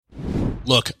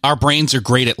Look, our brains are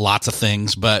great at lots of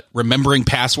things, but remembering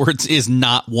passwords is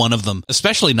not one of them,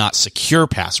 especially not secure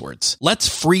passwords. Let's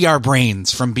free our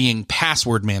brains from being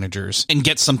password managers and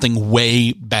get something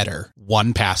way better.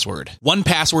 1Password.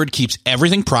 1Password keeps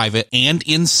everything private and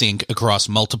in sync across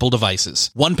multiple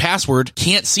devices. 1Password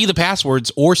can't see the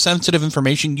passwords or sensitive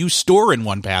information you store in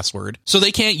 1Password, so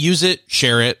they can't use it,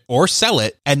 share it, or sell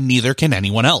it, and neither can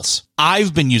anyone else.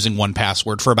 I've been using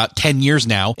 1Password for about 10 years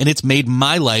now, and it's made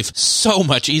my life so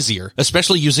much easier,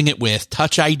 especially using it with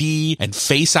Touch ID and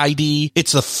Face ID.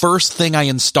 It's the first thing I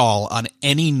install on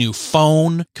any new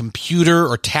phone, computer,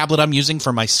 or tablet I'm using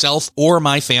for myself or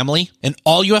my family. And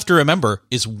all you have to remember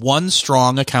is one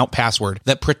strong account password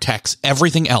that protects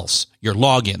everything else. Your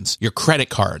logins, your credit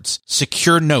cards,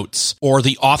 secure notes, or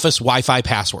the office Wi-Fi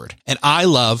password. And I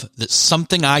love that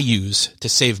something I use to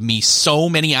save me so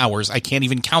many hours I can't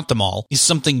even count them all is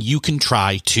something you can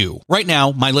try too. Right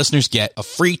now, my listeners get a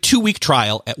free 2-week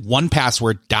trial at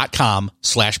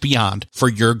onepassword.com/beyond for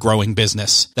your growing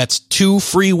business. That's 2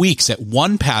 free weeks at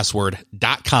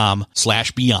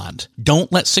onepassword.com/beyond.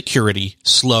 Don't let security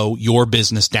slow your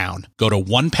business down. Go to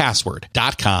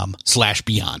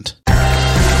onepassword.com/beyond.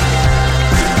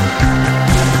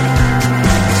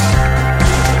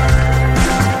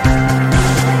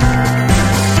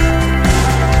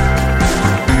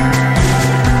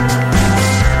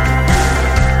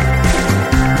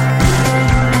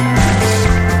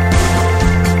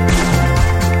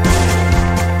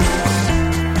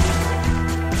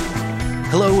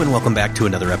 Hello and welcome back to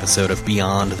another episode of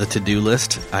Beyond the To-Do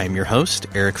List. I am your host,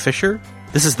 Eric Fisher.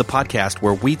 This is the podcast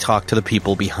where we talk to the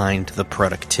people behind the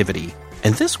productivity.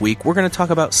 And this week, we're going to talk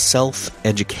about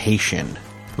self-education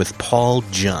with Paul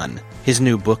Jun. His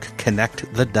new book,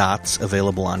 Connect the Dots,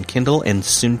 available on Kindle and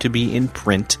soon to be in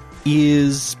print,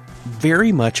 is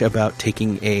very much about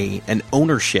taking an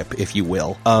ownership, if you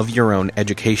will, of your own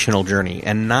educational journey,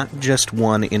 and not just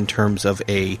one in terms of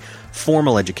a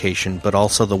formal education, but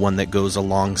also the one that goes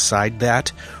alongside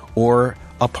that or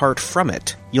apart from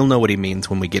it. You'll know what he means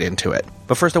when we get into it.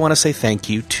 But first I want to say thank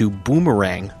you to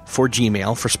Boomerang for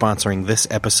Gmail for sponsoring this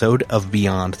episode of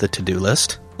Beyond the To-Do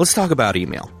List. Let's talk about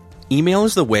email. Email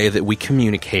is the way that we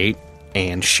communicate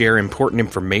and share important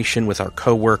information with our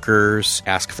coworkers,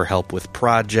 ask for help with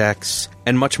projects,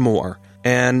 and much more.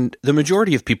 And the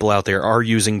majority of people out there are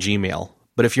using Gmail.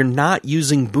 But if you're not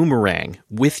using Boomerang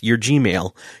with your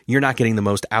Gmail, you're not getting the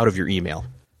most out of your email.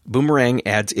 Boomerang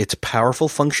adds its powerful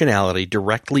functionality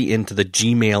directly into the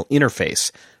Gmail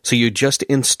interface. So you just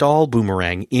install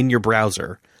Boomerang in your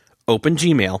browser, open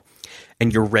Gmail,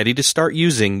 and you're ready to start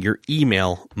using your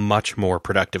email much more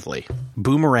productively.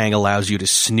 Boomerang allows you to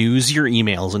snooze your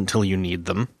emails until you need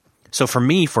them. So for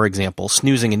me, for example,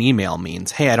 snoozing an email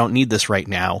means, hey, I don't need this right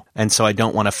now, and so I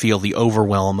don't want to feel the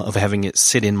overwhelm of having it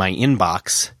sit in my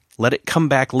inbox. Let it come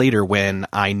back later when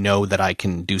I know that I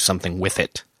can do something with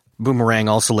it. Boomerang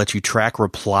also lets you track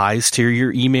replies to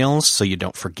your emails so you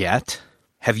don't forget.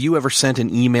 Have you ever sent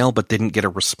an email but didn't get a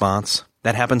response?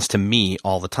 That happens to me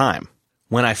all the time.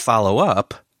 When I follow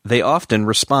up, they often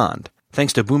respond.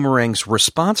 Thanks to Boomerang's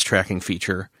response tracking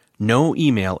feature, no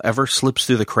email ever slips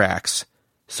through the cracks,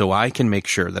 so I can make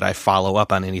sure that I follow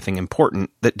up on anything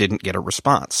important that didn't get a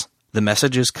response. The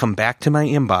messages come back to my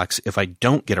inbox if I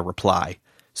don't get a reply,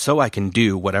 so I can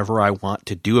do whatever I want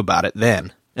to do about it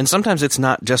then. And sometimes it's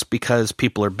not just because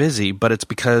people are busy, but it's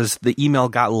because the email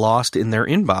got lost in their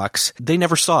inbox. They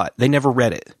never saw it. They never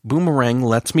read it. Boomerang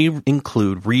lets me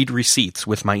include read receipts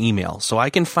with my email, so I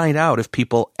can find out if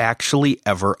people actually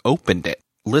ever opened it.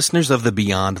 Listeners of the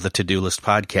Beyond the To-Do List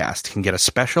podcast can get a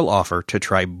special offer to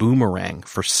try Boomerang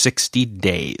for 60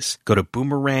 days. Go to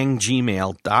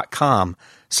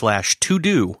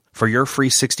boomeranggmail.com/todo for your free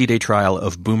 60-day trial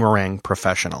of Boomerang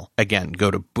Professional. Again,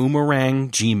 go to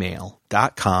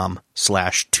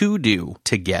boomeranggmail.com/todo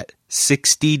to get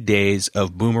 60 days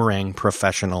of Boomerang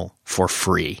Professional for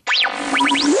free.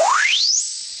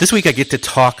 This week I get to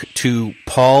talk to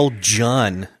Paul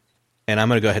Jun. And I'm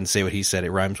going to go ahead and say what he said.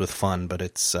 It rhymes with fun, but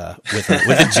it's with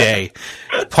a J.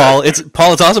 Paul, it's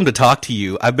awesome to talk to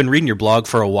you. I've been reading your blog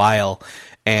for a while,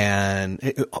 and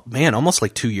man, almost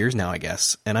like 2 years now, I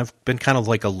guess. And I've been kind of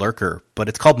like a lurker, but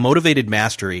it's called Motivated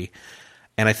Mastery,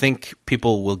 and I think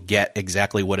people will get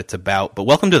exactly what it's about. But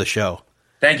welcome to the show.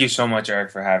 Thank you so much, Eric,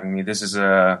 for having me. This is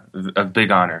a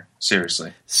big honor,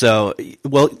 seriously. So,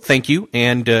 well, thank you,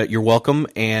 and you're welcome.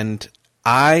 And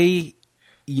I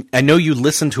know you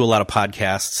listen to a lot of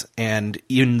podcasts, and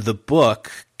in the book,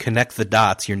 Connect the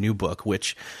Dots, your new book,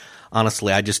 which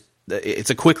honestly, it's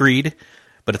a quick read,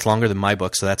 but it's longer than my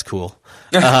book, so that's cool.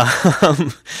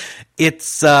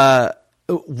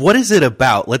 what is it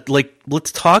about?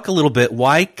 Let's talk a little bit.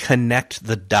 Why connect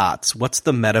the dots? What's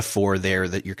the metaphor there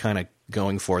that you're kind of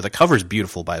going for? The cover's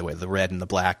beautiful, by the way, the red and the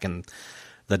black and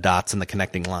the dots and the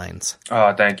connecting lines.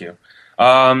 Oh, thank you.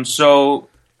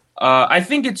 I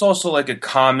think it's also like a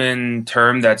common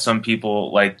term that some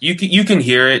people like. You can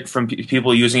hear it from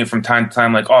people using it from time to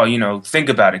time, like, oh, think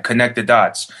about it, connect the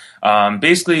dots.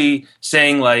 Basically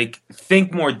saying like,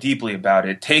 think more deeply about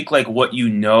it. Take like what you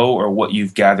know or what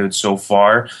you've gathered so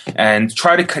far and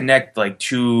try to connect like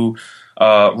two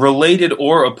related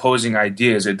or opposing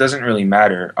ideas. It doesn't really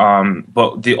matter.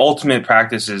 But the ultimate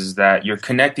practice is that you're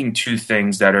connecting two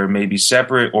things that are maybe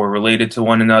separate or related to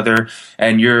one another,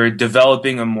 and you're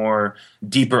developing a more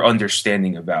deeper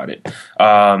understanding about it.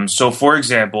 So for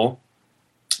example,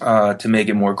 to make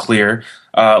it more clear,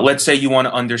 let's say you want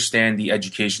to understand the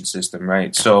education system,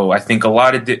 right? So I think a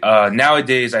lot of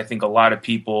nowadays, I think a lot of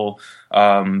people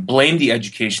blame the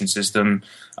education system,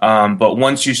 but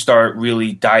once you start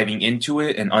really diving into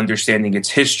it and understanding its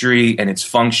history and its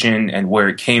function and where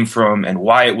it came from and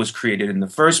why it was created in the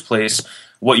first place,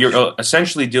 what you're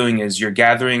essentially doing is you're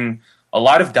gathering a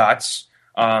lot of dots,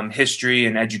 history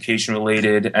and education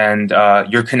related, and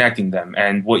you're connecting them.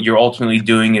 And what you're ultimately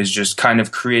doing is just kind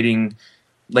of creating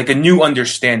like a new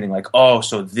understanding, like, oh,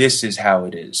 so this is how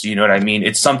it is. You know what I mean?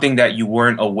 It's something that you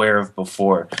weren't aware of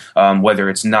before, whether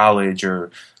it's knowledge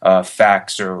or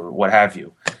facts or what have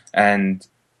you. And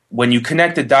when you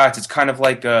connect the dots, it's kind of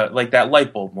like that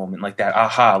light bulb moment, like that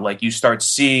aha, like you start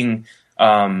seeing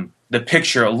the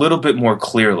picture a little bit more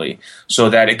clearly, so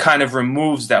that it kind of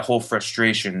removes that whole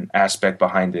frustration aspect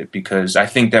behind it. Because I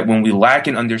think that when we lack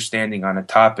an understanding on a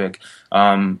topic,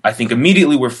 I think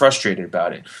immediately we're frustrated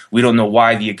about it. We don't know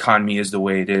why the economy is the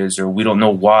way it is, or we don't know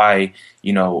why,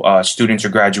 students are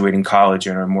graduating college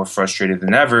and are more frustrated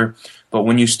than ever. But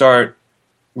when you start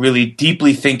really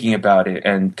deeply thinking about it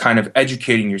and kind of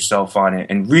educating yourself on it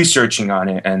and researching on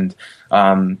it and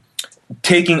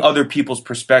taking other people's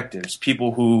perspectives,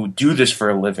 people who do this for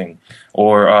a living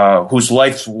or whose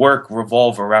life's work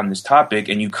revolve around this topic,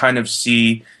 and you kind of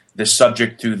see the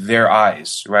subject through their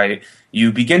eyes, right?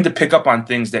 You begin to pick up on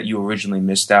things that you originally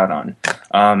missed out on.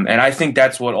 And I think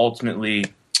that's what ultimately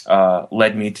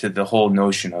led me to the whole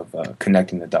notion of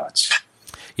connecting the dots.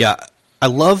 Yeah, I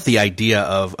love the idea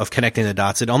of connecting the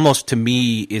dots. It almost, to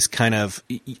me, is kind of,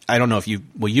 I don't know if you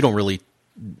don't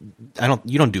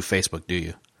do Facebook, do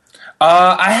you?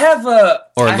 I have a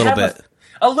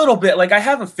little bit. Like, I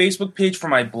have a Facebook page for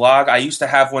my blog. I used to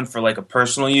have one for like a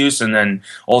personal use, and then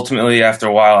ultimately after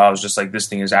a while, I was just like, this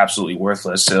thing is absolutely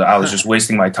worthless. So I was just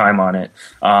wasting my time on it.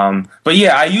 But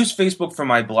yeah, I use Facebook for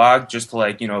my blog just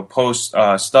to post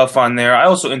stuff on there. I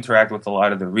also interact with a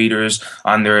lot of the readers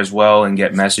on there as well and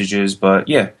get messages. But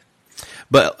yeah.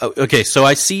 But okay, so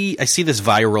I see this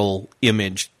viral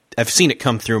image. I've seen it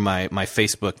come through my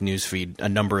Facebook newsfeed a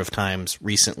number of times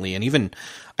recently, and even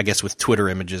I guess with Twitter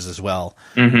images as well,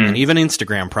 and even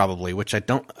Instagram probably. Which I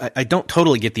don't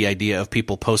totally get the idea of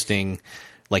people posting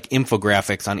like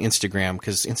infographics on Instagram,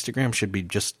 because Instagram should be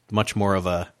just much more of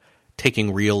a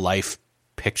taking real life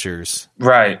pictures,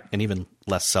 right? And even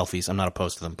less selfies. I'm not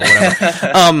opposed to them, but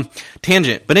whatever.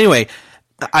 Tangent, but anyway,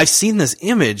 I've seen this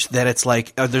image that it's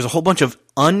like there's a whole bunch of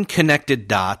unconnected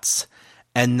dots.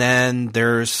 And then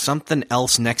there's something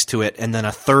else next to it, and then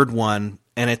a third one,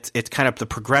 and it's kind of the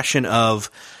progression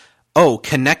of,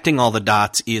 connecting all the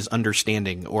dots is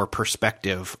understanding or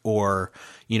perspective or,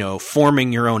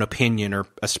 forming your own opinion or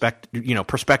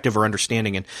perspective or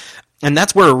understanding. And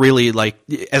that's where really, like,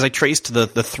 as I traced the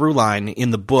through line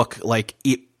in the book, like,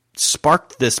 it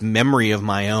sparked this memory of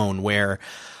my own where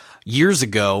years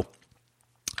ago,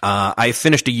 I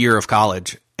finished a year of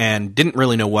college and didn't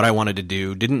really know what I wanted to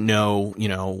do, didn't know,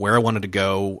 where I wanted to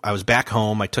go. I was back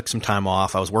home. I took some time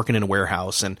off. I was working in a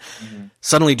warehouse and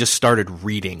suddenly just started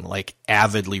reading, like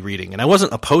avidly reading. And I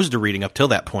wasn't opposed to reading up till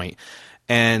that point.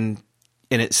 And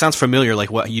it sounds familiar,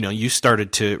 like what, you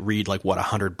started to read like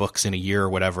 100 books in a year or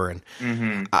whatever.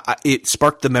 And it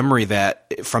sparked the memory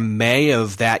that from May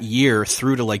of that year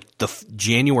through to like the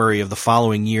January of the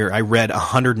following year, I read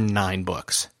 109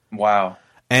 books. Wow.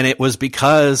 And it was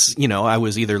because, I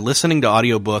was either listening to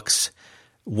audiobooks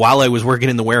while I was working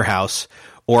in the warehouse,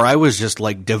 or I was just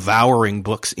like devouring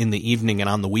books in the evening and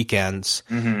on the weekends,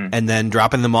 and then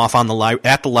dropping them off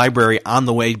at the library on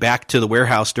the way back to the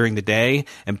warehouse during the day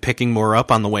and picking more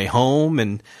up on the way home.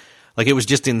 And like, it was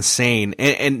just insane.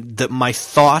 And my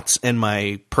thoughts and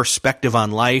my perspective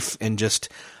on life and just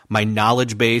my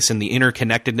knowledge base and the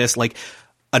interconnectedness, like,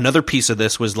 another piece of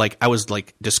this was like I was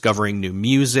like discovering new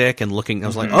music and looking. I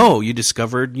was like, oh, you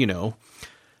discovered,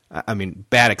 I mean,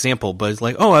 bad example, but it's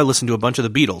like, oh, I listened to a bunch of the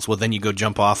Beatles. Well, then you go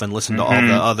jump off and listen to all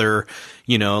the other,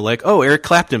 like, oh, Eric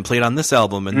Clapton played on this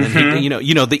album. And then,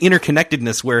 the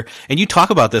interconnectedness where, and you talk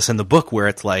about this in the book where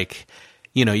it's like,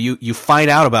 you find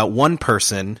out about one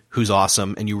person who's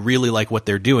awesome and you really like what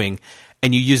they're doing.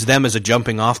 And you use them as a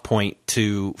jumping off point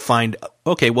to find,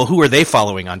 okay, well, who are they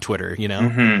following on Twitter,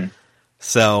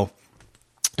 So,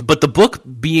 but the book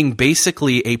being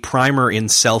basically a primer in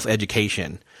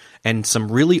self-education and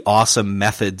some really awesome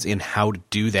methods in how to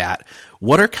do that.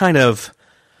 What are kind of,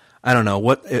 I don't know,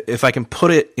 what, if I can put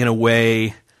it in a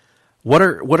way, what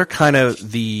are kind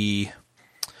of the,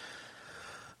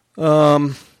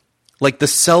 like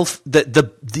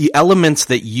the elements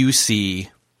that you see,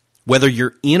 whether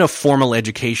you're in a formal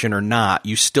education or not,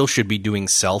 you still should be doing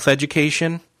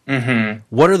self-education. Mm-hmm.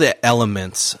 What are the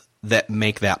elements that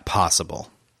make that possible?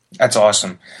 That's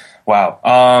awesome.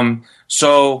 Wow.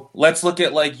 So let's look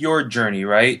at like your journey,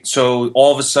 right? So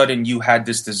all of a sudden you had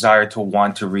this desire to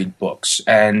want to read books.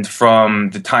 And from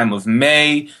the time of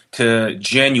May to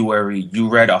January, you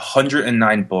read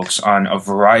 109 books on a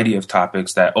variety of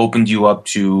topics that opened you up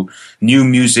to new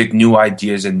music, new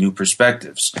ideas, and new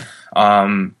perspectives.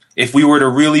 If we were to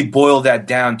really boil that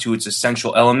down to its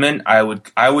essential element, I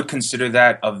would consider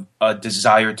that a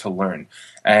desire to learn.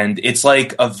 And it's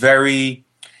like a very,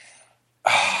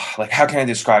 like, how can I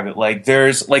describe it? Like,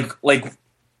 there's like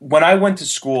when I went to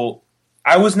school,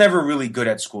 I was never really good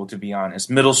at school, to be honest.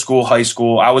 Middle school, high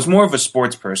school, I was more of a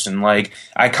sports person. Like,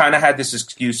 I kind of had this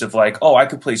excuse of like, oh, I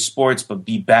could play sports but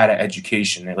be bad at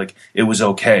education. And, like, it was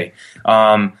okay.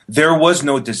 There was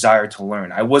no desire to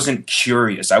learn. I wasn't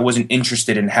curious. I wasn't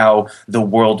interested in how the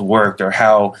world worked or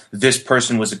how this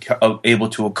person was able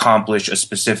to accomplish a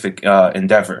specific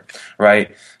endeavor,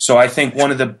 right? So I think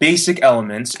one of the basic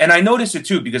elements, and I noticed it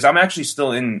too because I'm actually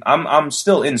still I'm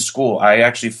still in school. I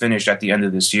actually finished at the end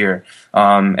of this year.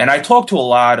 And I talk to a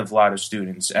lot of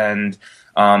students, and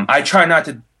I try not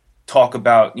to talk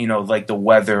about, like the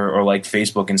weather or like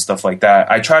Facebook and stuff like that.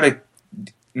 I try to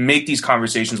make these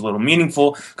conversations a little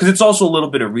meaningful because it's also a little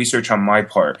bit of research on my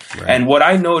part. Right. And what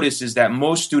I notice is that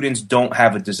most students don't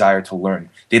have a desire to learn.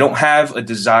 They don't have a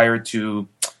desire to,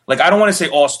 like, I don't want to say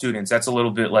all students. That's a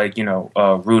little bit like,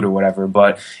 rude or whatever,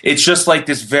 but it's just like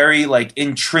this very like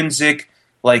intrinsic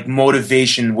like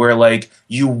motivation where like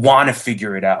you want to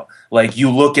figure it out. Like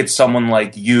you look at someone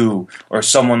like you or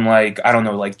someone like, I don't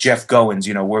know, like Jeff Goins,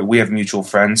 where we have mutual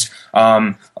friends.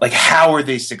 Like how are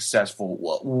they successful?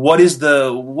 What is the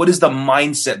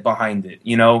mindset behind it?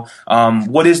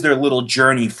 What is their little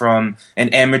journey from an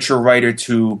amateur writer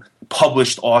to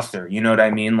published author? You know what I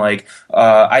mean? Like,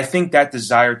 I think that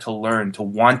desire to learn, to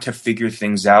want to figure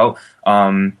things out,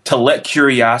 to let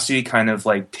curiosity kind of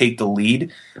like take the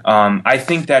lead. I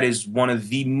think that is one of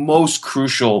the most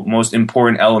crucial, most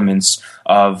important elements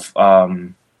of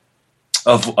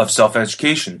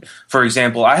self-education. For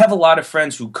example, I have a lot of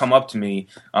friends who come up to me,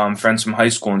 friends from high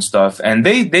school and stuff, and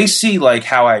they see like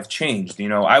how I've changed.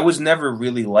 I was never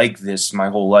really like this my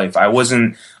whole life. I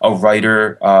wasn't a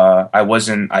writer.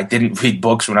 I didn't read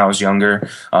books when I was younger.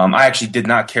 I actually did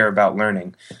not care about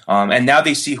learning. And now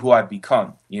they see who I've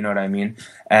become. You know what I mean?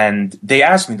 And they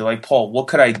ask me, they're like, Paul, what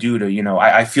could I do to,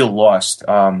 I feel lost.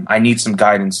 I need some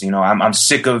guidance. I'm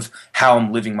sick of how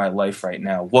I'm living my life right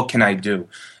now. What can I do?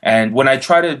 And when I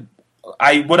try to,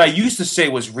 what I used to say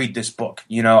was read this book.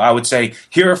 I would say,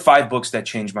 here are 5 books that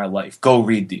changed my life. Go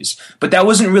read these. But that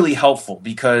wasn't really helpful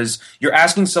because you're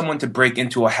asking someone to break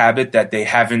into a habit that they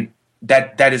haven't,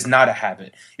 that is not a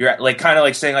habit. You're like kind of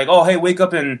like saying like, oh, hey, wake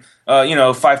up and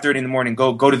 5:30 in the morning,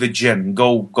 go to the gym,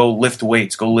 go lift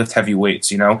weights, go lift heavy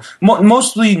weights.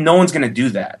 Mostly no one's gonna do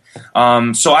that.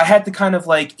 So I had to kind of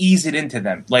like ease it into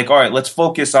them. Like, all right, let's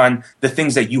focus on the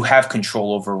things that you have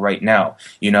control over right now.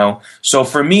 So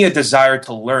for me, a desire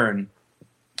to learn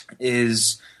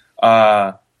is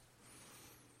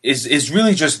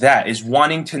really just that, is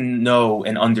wanting to know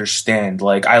and understand.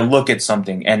 Like I look at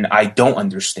something and I don't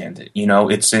understand it.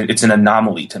 It's an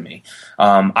anomaly to me.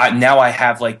 Now I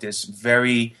have like this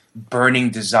very burning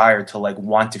desire to like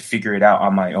want to figure it out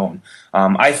on my own.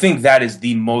 I think that is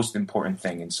the most important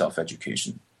thing in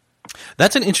self-education.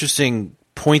 That's an interesting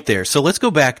point there. So let's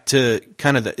go back to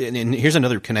kind of and here's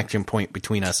another connection point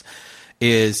between us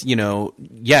is,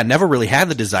 never really had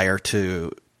the desire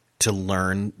to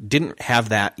learn, didn't have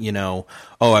that,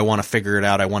 I want to figure it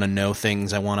out. I want to know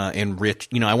things. I want to enrich,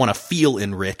 I want to feel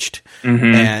enriched.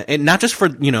 Mm-hmm. And not just for,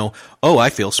 I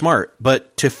feel smart,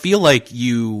 but to feel like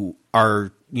you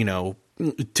are,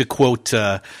 to quote,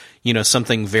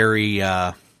 something very,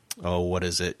 what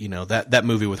is it? That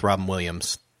movie with Robin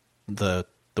Williams, the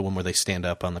one where they stand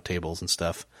up on the tables and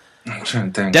stuff. I'm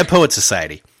trying to think. Dead Poet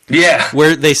Society. Yeah.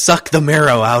 Where they suck the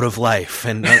marrow out of life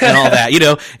and all that, you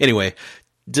know. Anyway,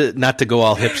 not to go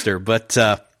all hipster, but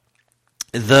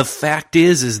the fact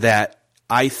is that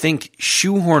I think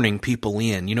shoehorning people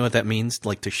in, you know what that means?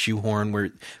 Like to shoehorn, where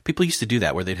people used to do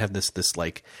that, where they'd have this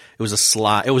like, it was a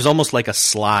slide. It was almost like a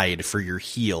slide for your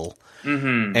heel.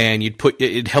 Mm-hmm. And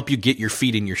it'd help you get your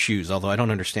feet in your shoes. Although I don't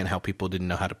understand how people didn't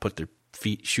know how to put their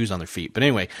shoes on their feet. But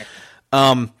anyway,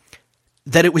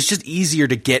 that it was just easier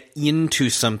to get into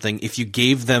something if you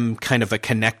gave them kind of a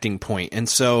connecting point. And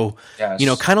so, you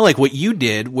know, kind of like what you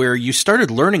did, where you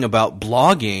started learning about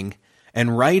blogging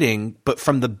and writing, but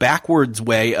from the backwards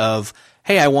way of,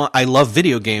 hey, I love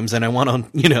video games and I want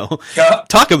to, you know,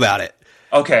 talk about it.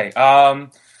 Okay.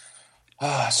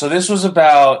 So this was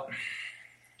about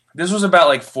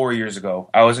like 4 years ago.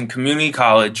 I was in community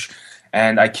college,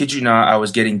 and I kid you not, I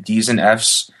was getting D's and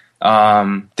F's.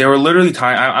 There were literally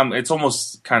times, it's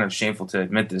almost kind of shameful to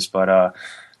admit this, but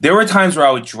there were times where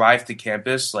I would drive to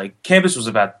campus. Like, campus was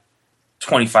about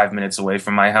 25 minutes away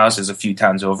from my house, is a few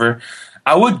towns over.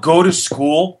 I would go to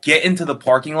school, get into the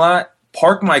parking lot,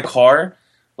 park my car,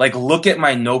 like look at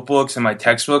my notebooks and my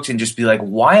textbooks and just be like,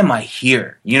 why am I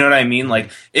here? You know what I mean?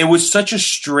 Like, it was such a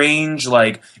strange,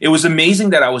 like, it was amazing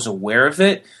that I was aware of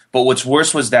it. But what's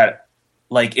worse was that,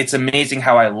 like, it's amazing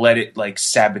how I let it, like,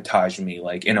 sabotage me,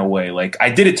 like, in a way. Like,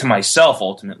 I did it to myself,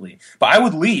 ultimately. But I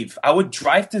would leave. I would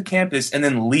drive to campus and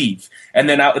then leave. And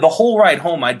then the whole ride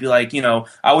home, I'd be like, you know,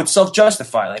 I would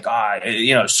self-justify, like,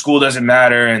 you know, school doesn't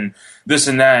matter and this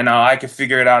and that, and I could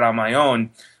figure it out on my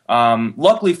own.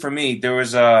 Luckily for me, there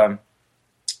was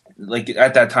like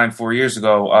at that time 4 years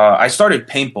ago, I started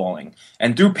paintballing.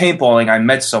 And through paintballing, I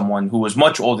met someone who was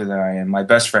much older than I am, my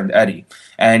best friend Eddie.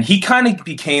 And he kind of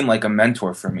became like a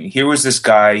mentor for me. Here was this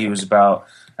guy, he was about,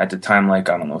 at the time, like,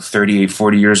 I don't know, 38,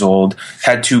 40 years old,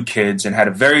 had 2 kids, and had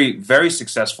a very, very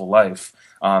successful life.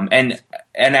 And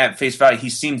at face value, he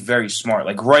seemed very smart.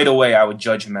 Like, right away, I would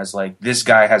judge him as, like, this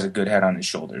guy has a good head on his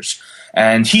shoulders.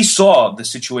 And he saw the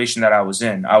situation that I was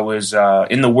in. I was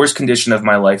in the worst condition of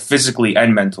my life, physically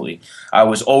and mentally. I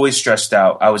was always stressed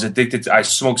out. I was addicted I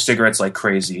smoked cigarettes like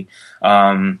crazy.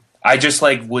 I just,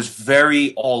 like, was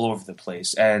very all over the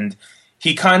place. And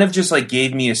he kind of just, like,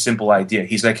 gave me a simple idea.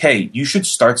 He's like, hey, you should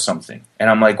start something. And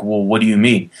I'm like, well, what do you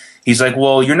mean? He's like,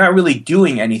 well, you're not really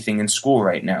doing anything in school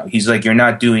right now. He's like, you're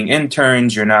not doing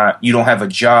interns. You don't have a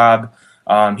job.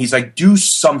 He's like, do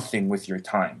something with your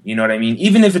time. You know what I mean?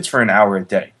 Even if it's for an hour a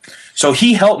day. So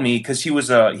he helped me because he's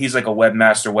like a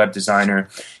webmaster, web designer.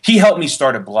 He helped me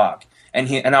start a blog.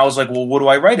 And I was like, well, what do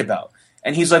I write about?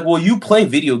 And he's like, well, you play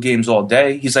video games all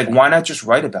day. He's like, why not just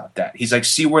write about that? He's like,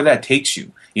 see where that takes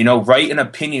you. You know, write an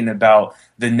opinion about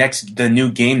the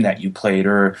new game that you played,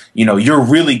 or, you know, you're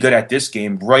really good at this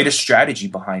game. Write a strategy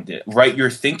behind it. Write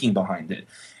your thinking behind it.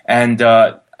 And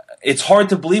it's hard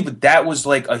to believe, but that was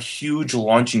like a huge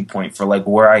launching point for like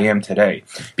where I am today,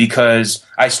 because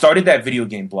I started that video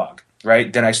game blog.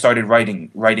 Right? Then I started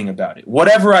writing about it.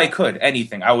 Whatever I could,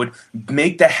 anything. I would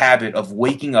make the habit of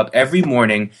waking up every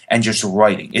morning and just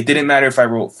writing. It didn't matter if I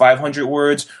wrote 500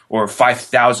 words or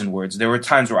 5,000 words. There were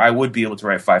times where I would be able to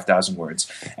write 5,000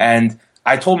 words. And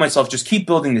I told myself, just keep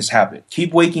building this habit.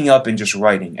 Keep waking up and just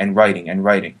writing and writing and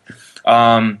writing.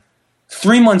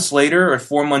 3 months later or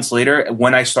 4 months later,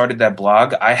 when I started that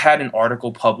blog, I had an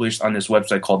article published on this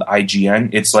website called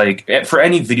IGN. It's like, for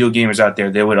any video gamers out there,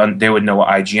 they would know what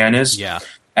IGN is. Yeah.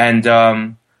 And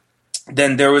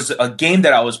then there was a game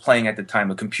that I was playing at the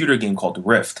time, a computer game called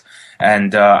Rift.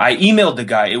 And I emailed the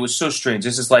guy. It was so strange.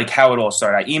 This is like how it all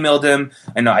started. I emailed him,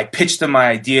 and I pitched him my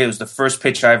idea. It was the first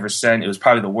pitch I ever sent. It was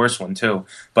probably the worst one, too.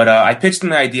 But I pitched him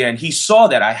the idea, and he saw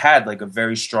that I had like a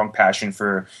very strong passion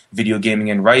for video gaming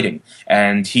and writing.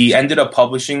 And he ended up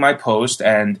publishing my post,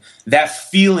 and that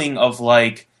feeling of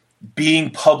like being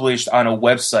published on a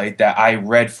website that I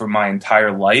read for my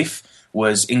entire life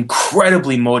was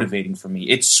incredibly motivating for me.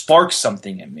 It sparked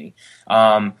something in me.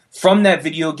 From that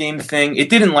video game thing, it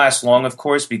didn't last long, of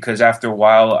course, because after a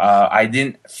while, I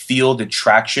didn't feel the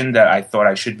traction that I thought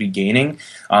I should be gaining.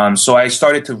 So I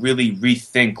started to really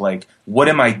rethink, like, what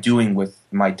am I doing with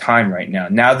my time right now?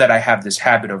 Now that I have this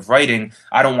habit of writing,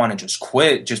 I don't want to just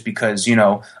quit just because, you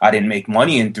know, I didn't make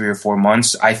money in 3 or 4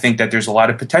 months. I think that there's a lot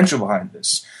of potential behind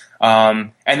this.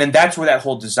 And then that's where that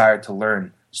whole desire to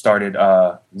learn started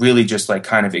really just like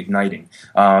kind of igniting.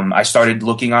 I started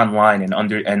looking online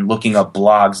and looking up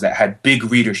blogs that had big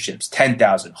readerships,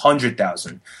 10,000,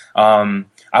 100,000.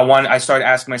 I started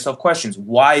asking myself questions.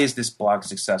 Why is this blog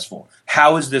successful?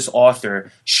 How is this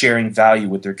author sharing value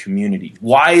with their community?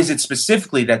 Why is it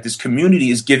specifically that this community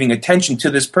is giving attention to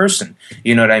this person?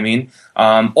 You know what I mean?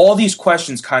 All these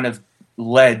questions kind of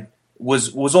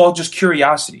was all just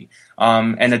curiosity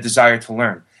and a desire to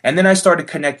learn. And then I started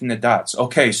connecting the dots.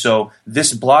 Okay, so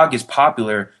this blog is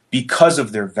popular because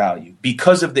of their value,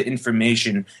 because of the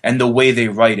information and the way they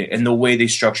write it and the way they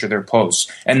structure their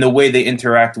posts and the way they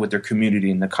interact with their community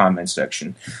in the comment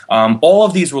section. All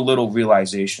of these were little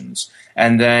realizations.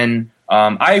 And then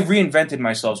I reinvented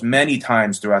myself many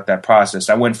times throughout that process.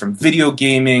 I went from video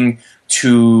gaming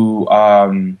to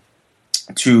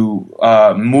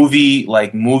movie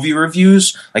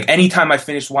reviews. Like anytime I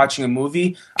finished watching a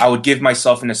movie, I would give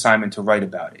myself an assignment to write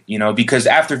about it, because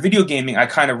after video gaming, I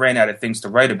kind of ran out of things to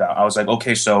write about. I was like,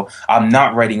 okay, so I'm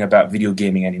not writing about video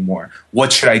gaming anymore.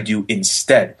 What should I do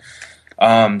instead?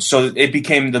 So it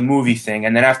became the movie thing.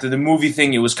 And then after the movie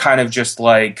thing, it was kind of just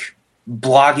like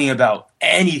blogging about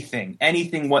anything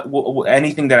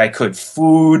that I could,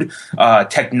 food,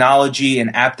 technology, an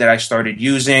app that I started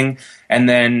using, and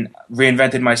then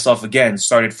reinvented myself again,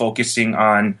 started focusing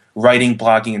on writing,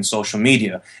 blogging, and social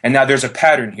media. And now there's a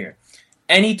pattern here.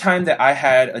 Anytime that I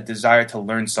had a desire to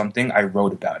learn something, I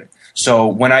wrote about it. So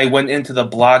when I went into the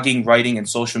blogging, writing, and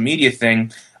social media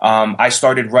thing, I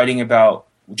started writing about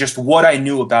just what I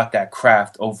knew about that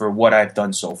craft over what I've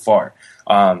done so far.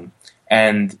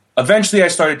 And eventually I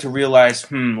started to realize,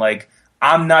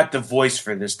 I'm not the voice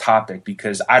for this topic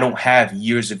because I don't have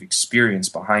years of experience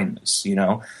behind this,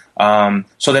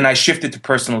 So then I shifted to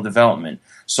personal development.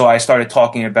 So I started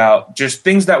talking about just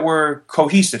things that were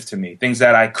cohesive to me, things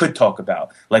that I could talk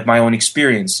about, like my own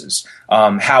experiences,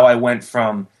 how I went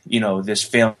from, this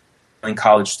failing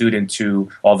college student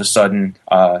to all of a sudden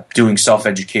doing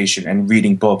self-education and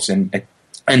reading books and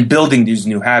building these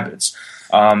new habits.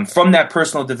 From that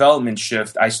personal development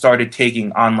shift, I started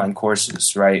taking online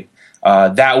courses, right?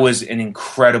 That was an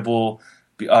incredible,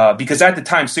 because at the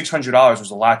time, $600 was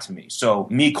a lot to me. So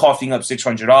me coughing up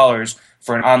 $600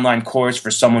 for an online course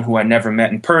for someone who I never met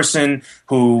in person,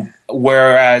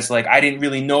 whereas I didn't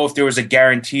really know if there was a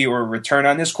guarantee or a return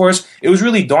on this course, it was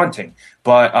really daunting.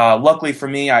 But luckily for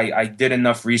me, I did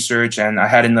enough research and I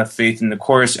had enough faith in the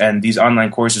course, and these online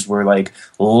courses were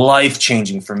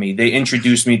life-changing for me. They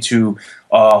introduced me to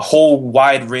a whole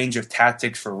wide range of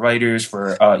tactics for writers,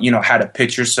 for how to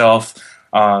pitch yourself,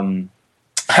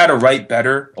 how to write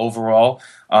better overall,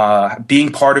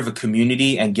 being part of a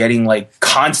community and getting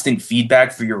constant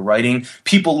feedback for your writing,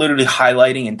 people literally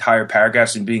highlighting entire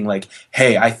paragraphs and being like,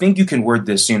 hey, I think you can word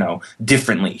this,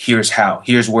 differently. Here's how.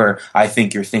 Here's where I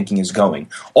think your thinking is going.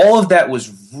 All of that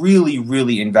was really,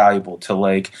 really invaluable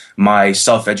to my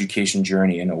self-education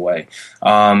journey in a way.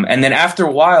 And then after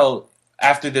a while,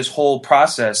 after this whole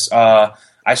process,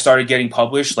 I started getting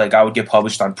published. I would get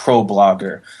published on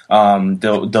ProBlogger,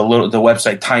 the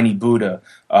website Tiny Buddha.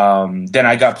 Then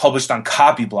I got published on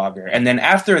Copyblogger. And then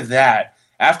after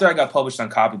I got published on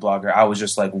Copyblogger, I was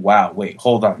just like, wow, wait,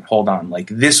 hold on.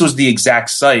 This was the exact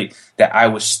site that I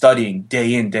was studying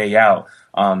day in, day out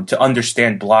to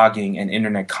understand blogging and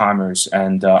internet commerce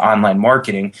and online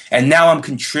marketing. And now I'm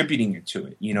contributing to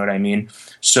it. You know what I mean?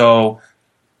 So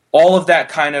all of that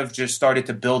kind of just started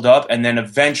to build up. And then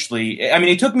eventually,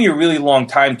 it took me a really long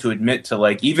time to admit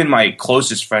to even my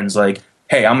closest friends,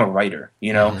 hey, I'm a writer,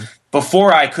 Mm-hmm.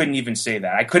 Before I couldn't even say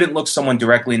that. I couldn't look someone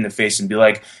directly in the face and be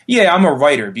like, yeah, I'm a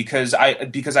writer, because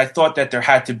I thought that there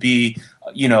had to be,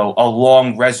 a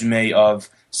long resume of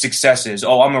successes.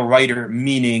 Oh, I'm a writer,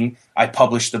 meaning I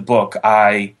published a book.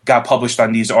 I got published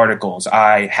on these articles.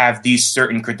 I have these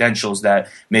certain credentials that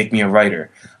make me a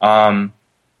writer.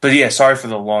 But yeah, sorry for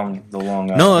the long.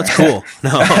 No, that's cool.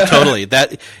 No, totally.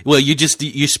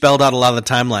 You spelled out a lot of the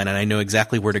timeline, and I know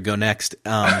exactly where to go next.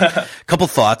 Couple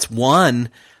thoughts. One,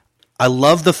 I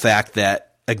love the fact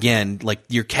that, again,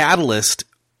 your catalyst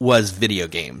was video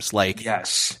games.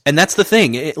 Yes. And that's the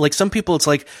thing. Some people, it's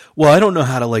well, I don't know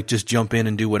how to just jump in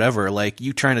and do whatever.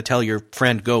 You trying to tell your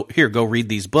friend, go read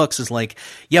these books is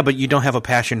yeah, but you don't have a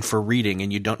passion for reading,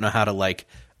 and you don't know how to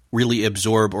really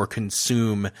absorb or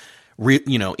consume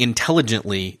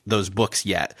intelligently those books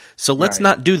yet. So let's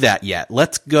not do that yet.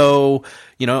 Let's go,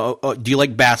 do you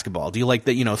like basketball? Do you like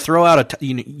that, throw out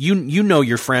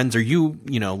your friends, or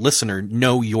listener,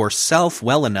 know yourself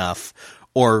well enough,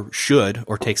 or should,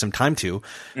 or take some time to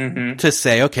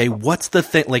say, okay, what's the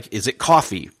thing? Is it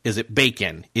coffee? Is it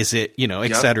bacon? Is it,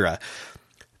 et cetera?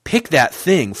 Pick that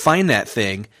thing, find that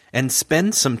thing, and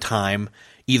spend some time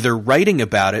either writing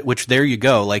about it, which there you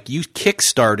go, you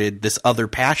kickstarted this other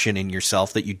passion in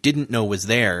yourself that you didn't know was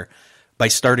there by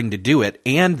starting to do it,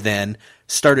 and then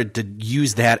started to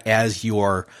use that as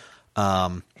your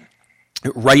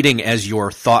writing as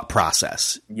your thought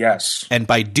process. Yes. And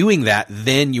by doing that,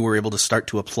 then you were able to start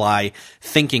to apply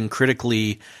thinking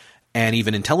critically and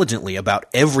even intelligently about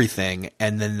everything.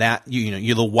 And then that,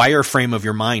 the wireframe of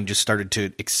your mind just started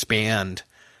to expand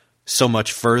so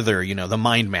much further. The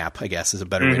mind map, I guess, is a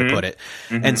better way to put it.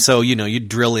 And so, you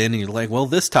drill in and you're like, well,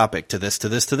 this topic to this, to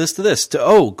this, to this, to this,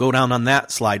 to, go down on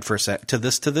that slide for a sec, to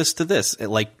this, to this, to this,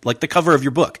 like the cover of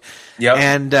your book. Yeah.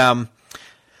 And,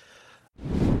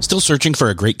 Still searching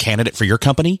for a great candidate for your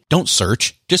company? Don't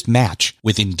search, just match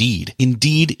with Indeed.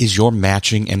 Indeed is your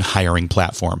matching and hiring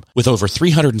platform with over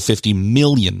 350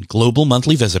 million global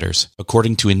monthly visitors,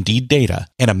 according to Indeed data,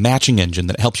 and a matching engine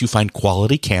that helps you find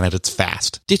quality candidates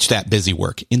fast. Ditch that busy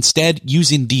work. Instead,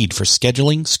 use Indeed for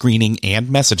scheduling, screening, and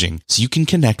messaging so you can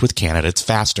connect with candidates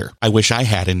faster. I wish I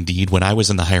had Indeed when I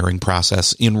was in the hiring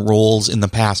process in roles in the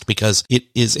past, because it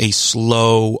is a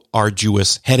slow,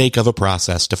 arduous headache of a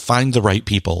process to find the right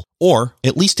people, or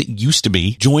at least it used to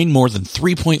be. Join more than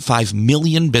 3.5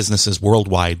 million businesses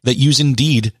worldwide that use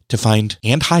Indeed to find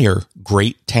and hire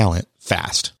great talent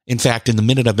fast. In fact, in the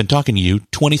minute I've been talking to you,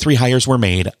 23 hires were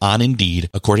made on Indeed,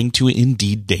 according to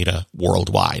Indeed data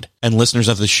worldwide. And listeners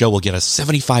of the show will get a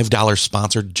 $75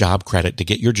 sponsored job credit to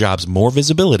get your jobs more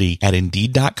visibility at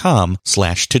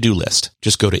Indeed.com/to-do list.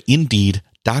 Just go to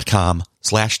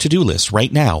Indeed.com/to-do list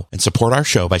right now and support our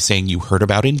show by saying you heard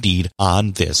about Indeed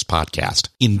on this podcast.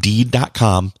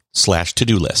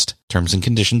 Indeed.com/to-do list. Terms and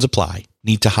conditions apply.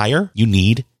 Need to hire? You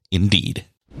need Indeed.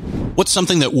 What's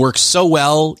something that works so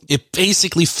well, it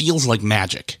basically feels like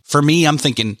magic? For me, I'm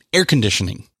thinking air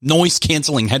conditioning, noise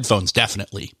canceling headphones,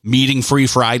 definitely. Meeting-free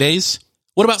Fridays?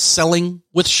 What about selling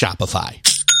with Shopify?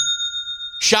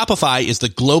 Shopify is the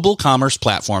global commerce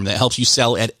platform that helps you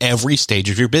sell at every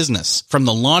stage of your business. From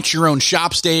the launch your own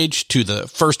shop stage to the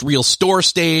first real store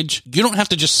stage, you don't have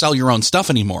to just sell your own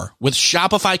stuff anymore. With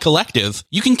Shopify Collective,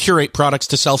 you can curate products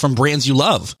to sell from brands you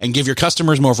love and give your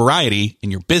customers more variety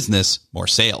and your business more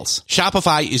sales.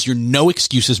 Shopify is your no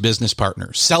excuses business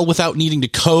partner. Sell without needing to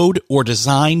code or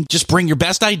design. Just bring your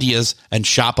best ideas and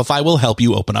Shopify will help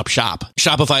you open up shop.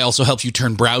 Shopify also helps you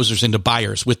turn browsers into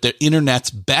buyers with the internet's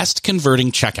best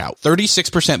converting checkout,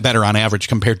 36% better on average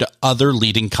compared to other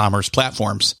leading commerce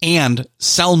platforms, and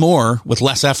sell more with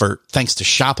less effort thanks to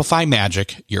Shopify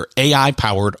Magic, your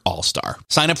AI-powered all-star.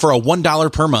 Sign up for a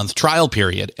 $1 per month trial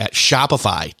period at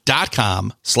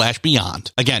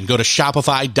shopify.com/beyond. Again, go to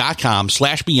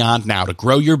shopify.com/beyond now to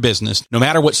grow your business no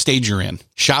matter what stage you're in.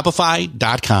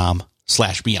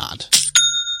 Shopify.com/beyond.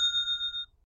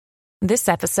 This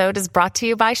episode is brought to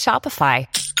you by Shopify.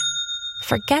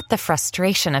 Forget the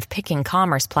frustration of picking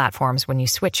commerce platforms when you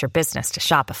switch your business to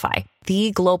Shopify,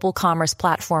 the global commerce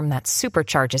platform that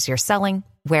supercharges your selling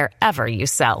wherever you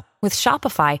sell. With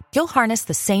Shopify, you'll harness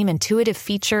the same intuitive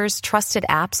features, trusted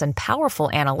apps, and powerful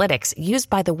analytics used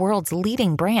by the world's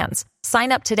leading brands.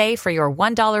 Sign up today for your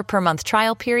 $1 per month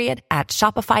trial period at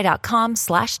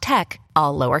shopify.com/tech,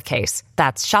 all lowercase.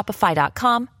 That's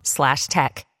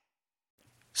shopify.com/tech.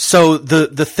 So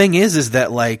the thing is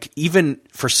that, like, even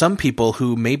for some people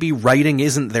who maybe writing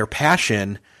isn't their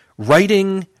passion,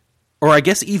 writing, or I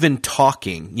guess even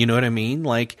talking, you know what I mean?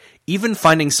 Like, even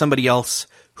finding somebody else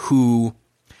who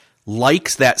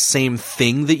likes that same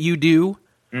thing that you do,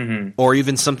 or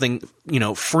even something,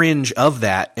 fringe of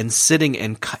that, and sitting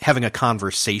and having a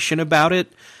conversation about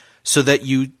it so that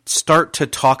you start to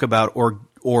talk about or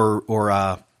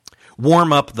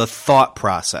warm up the thought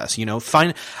process.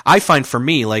 I find for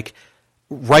me, like,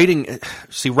 writing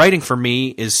for me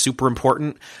is super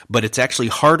important, but it's actually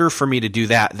harder for me to do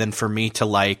that than for me to,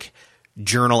 like,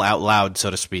 journal out loud,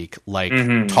 so to speak, like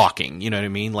talking, you know what I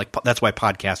mean? Like, that's why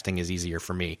podcasting is easier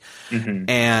for me.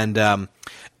 And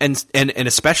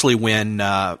especially when,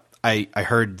 I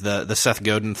heard the Seth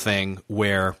Godin thing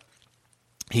where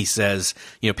he says,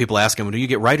 people ask him, do you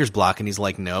get writer's block? And he's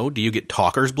like, no. Do you get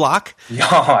talker's block?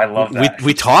 Oh, I love that.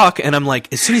 We talk, and I'm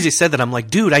like, as soon as he said that, I'm like,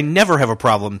 dude, I never have a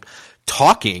problem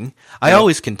talking. I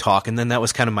always can talk. And then that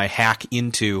was kind of my hack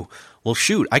into, well,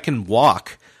 shoot, I can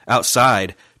walk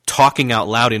outside talking out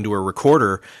loud into a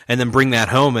recorder and then bring that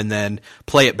home and then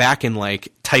play it back and,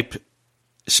 like, type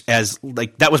as,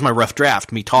 like, that was my rough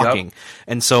draft, me talking. Yep.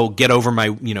 And so get over my,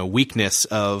 weakness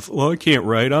of, well, I can't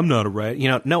write, I'm not a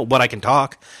writer, no, but I can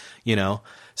talk,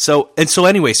 So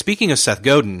anyway, speaking of Seth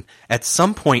Godin, at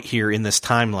some point here in this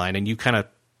timeline, and you kind of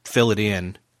fill it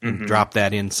in and drop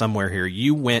that in somewhere here,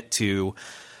 you went to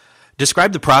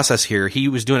describe the process here. He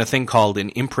was doing a thing called an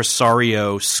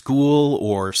impresario school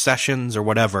or sessions or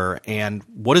whatever. And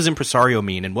what does impresario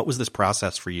mean? And what was this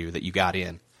process for you that you got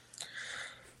in?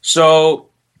 So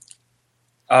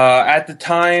at the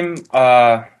time,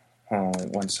 hold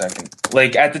on 1 second.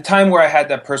 Like at the time where I had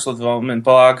that personal development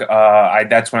blog,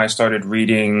 that's when I started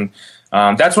reading.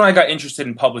 That's when I got interested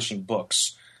in publishing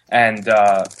books, and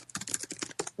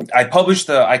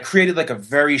I created like a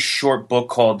very short book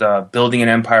called Building an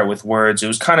Empire with Words. It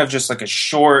was kind of just like a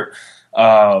short,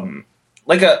 I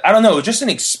don't know, just an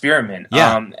experiment.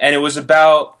 Yeah. And it was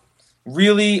about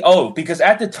really, because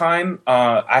at the time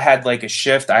I had like a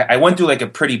shift. I went through like a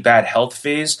pretty bad health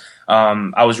phase.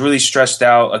 I was really stressed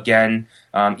out again.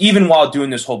 Even while doing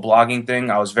this whole blogging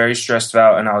thing, I was very stressed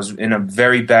out, and I was in a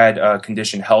very bad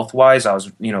condition health-wise. I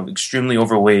was, extremely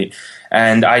overweight,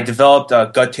 and I developed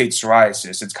gut-tape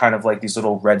psoriasis. It's kind of like these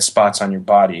little red spots on your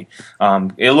body.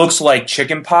 It looks like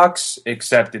chicken pox,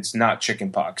 except it's not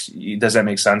chicken pox. Does that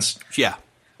make sense? Yeah.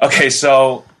 Okay,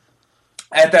 so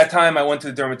at that time, I went to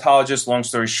the dermatologist. Long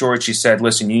story short, she said,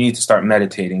 listen, you need to start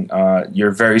meditating.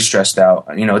 You're very stressed out.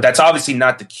 That's obviously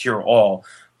not the cure-all,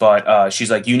 but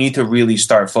she's like, you need to really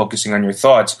start focusing on your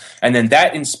thoughts. And then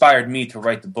that inspired me to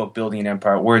write the book, Building an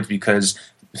Empire with Words, because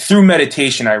through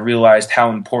meditation, I realized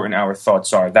how important our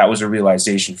thoughts are. That was a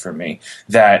realization for me,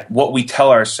 that what we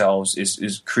tell ourselves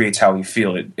is creates how we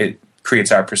feel. It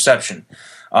creates our perception.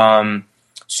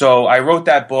 So I wrote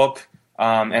that book,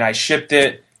 and I shipped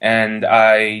it, and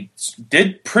I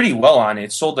did pretty well on it.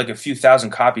 It sold like a few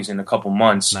thousand copies in a couple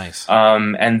months. Nice.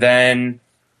 And then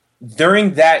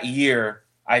during that year,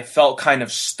 I felt kind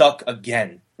of stuck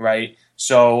again, right?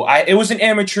 So it was an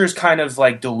amateur's kind of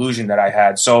like delusion that I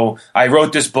had. So I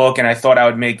wrote this book, and I thought I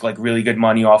would make like really good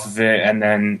money off of it. And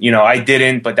then, I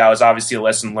didn't, but that was obviously a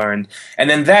lesson learned. And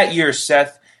then that year,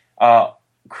 Seth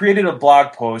created a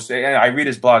blog post, and I read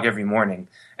his blog every morning.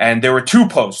 And there were 2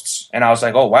 posts, and I was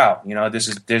like, oh, wow, this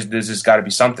has got to be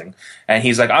something. And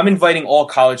he's like, I'm inviting all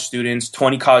college students,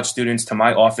 20 college students, to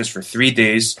my office for 3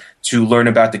 days to learn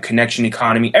about the connection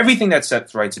economy, everything that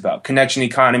Seth writes about, connection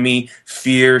economy,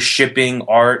 fear, shipping,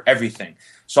 art, everything.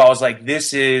 So I was like,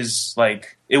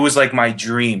 it was like my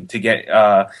dream to get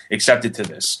accepted to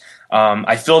this.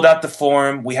 I filled out the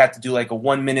form. We had to do like a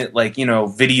 1-minute,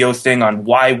 video thing on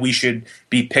why we should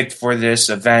be picked for this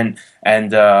event.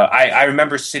 And I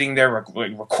remember sitting there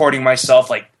recording myself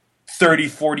like 30,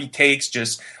 40 takes,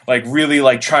 just like really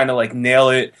like trying to like nail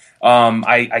it.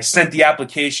 I sent the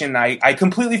application. I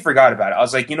completely forgot about it. I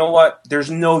was like, you know what?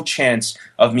 There's no chance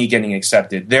of me getting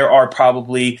accepted. There are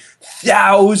probably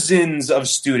thousands of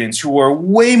students who are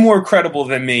way more credible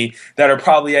than me that are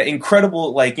probably at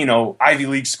incredible, Ivy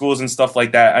League schools and stuff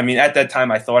like that. I mean, at that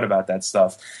time, I thought about that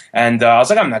stuff. And I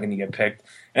was like, I'm not going to get picked.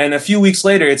 And a few weeks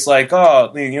later, it's like,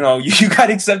 you got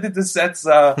accepted to Seth's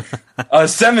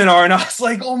seminar. And I was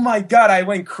like, oh, my God, I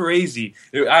went crazy.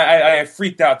 I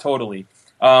freaked out totally.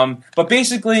 But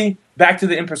basically, back to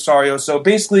the impresario. So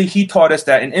basically, he taught us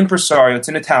that an impresario, it's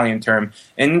an Italian term,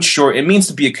 and in short, it means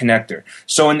to be a connector.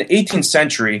 So in the 18th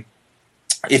century,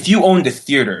 if you owned a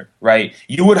theater, right,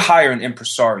 you would hire an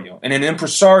impresario, and an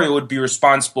impresario would be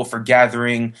responsible for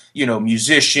gathering,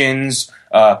 musicians,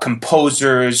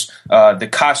 composers, the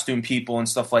costume people, and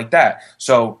stuff like that.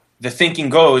 So the thinking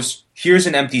goes, here's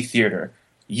an empty theater.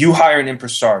 You hire an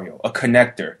impresario, a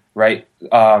connector, right?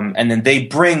 And then they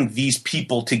bring these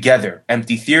people together.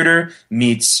 Empty theater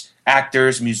meets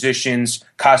actors, musicians,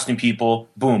 costume people,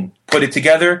 boom. Put it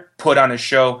together, put on a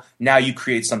show. Now you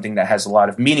create something that has a lot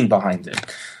of meaning behind it.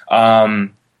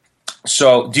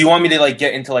 So do you want me to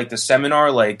get into the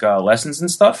seminar, lessons and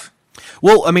stuff?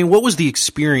 Well, I mean, what was the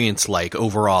experience like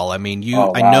overall? I mean,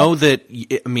 wow. I know that,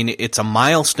 it's a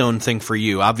milestone thing for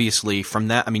you. Obviously, from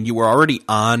that, you were already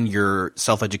on your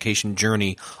self-education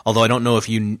journey, although I don't know if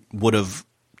you would have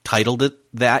titled it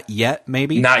that yet,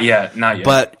 maybe? Not yet.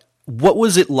 But what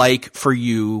was it like for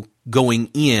you going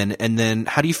in, and then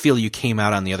how do you feel you came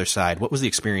out on the other side? What was the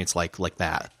experience like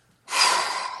that?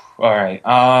 All right.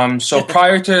 So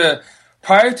prior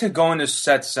to going to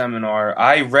Seth's seminar,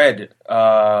 I read,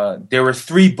 there were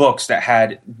 3 books that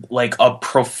had a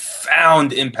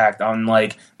profound impact on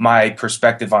my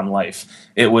perspective on life.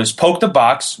 It was Poke the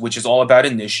Box, which is all about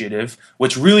initiative,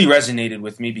 which really resonated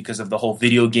with me because of the whole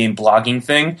video game blogging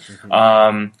thing.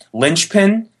 Mm-hmm.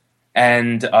 Linchpin,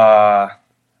 and I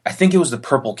think it was The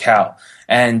Purple Cow.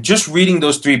 And just reading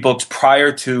those 3 books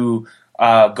prior to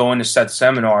going to Seth's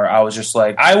seminar, I was just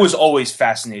I was always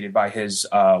fascinated by his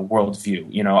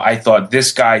worldview. I thought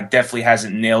this guy definitely has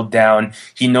it nailed down.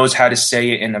 He knows how to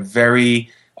say it in a very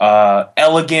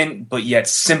elegant but yet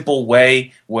simple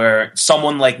way where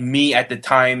someone like me at the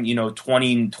time,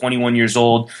 20, 21 years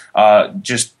old,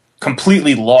 just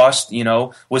completely lost,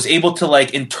 was able to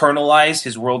internalize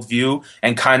his worldview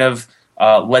and kind of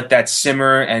let that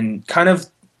simmer and kind of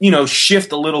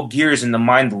shift a little gears in the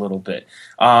mind a little bit.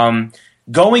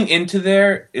 Going into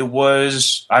there, it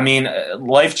was,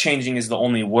 life-changing is the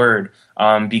only word,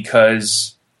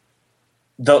 because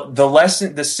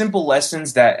the simple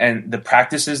lessons and the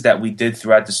practices that we did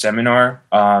throughout the seminar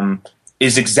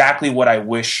is exactly what I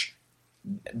wish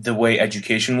the way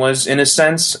education was, in a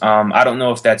sense. I don't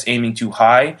know if that's aiming too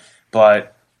high,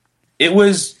 but it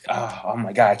was, oh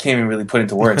my God, I can't even really put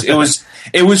into words. It was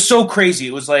so crazy.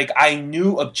 It was like I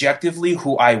knew objectively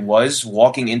who I was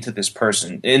walking into this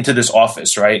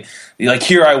office, right? Like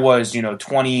here I was,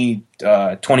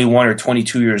 21 or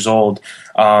 22 years old,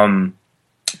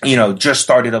 just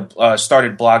started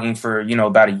blogging for,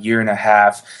 about a year and a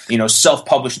half,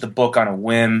 self-published the book on a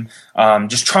whim,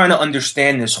 just trying to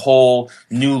understand this whole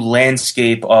new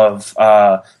landscape of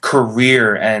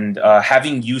career and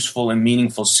having useful and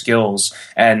meaningful skills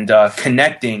and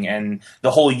connecting and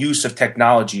the whole use of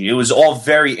technology. It was all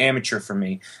very amateur for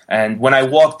me. And when I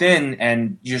walked in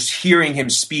and just hearing him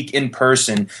speak in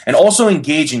person and also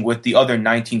engaging with the other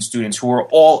 19 students who were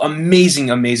all amazing,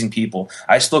 amazing people,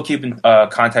 I still keep in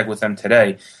contact with them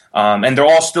today. And they're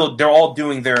all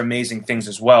doing their amazing things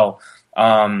as well.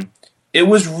 It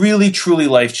was really, truly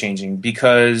life-changing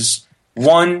because,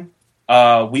 one,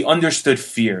 we understood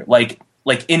fear, like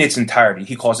in its entirety.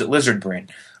 He calls it lizard brain.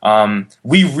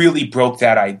 We really broke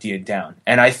that idea down.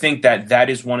 And I think that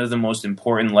is one of the most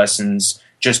important lessons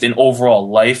just in overall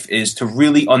life, is to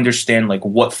really understand like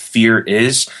what fear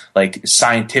is, like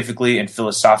scientifically and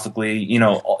philosophically,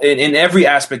 in every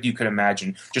aspect you could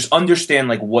imagine. Just understand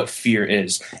like what fear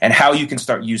is and how you can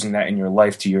start using that in your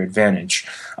life to your advantage.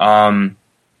 And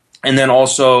then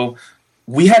also,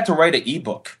 we had to write an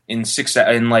ebook in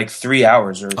 3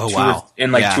 hours or 2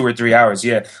 or 3 hours.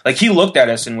 Yeah. Like he looked at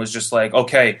us and was just like,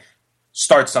 okay,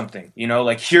 start something,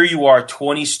 like here you are,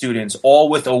 20 students, all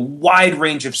with a wide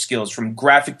range of skills, from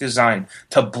graphic design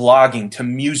to blogging to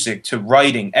music to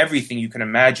writing, everything you can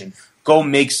imagine. Go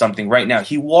make something right now.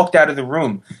 He walked out of the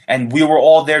room and we were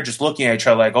all there just looking at each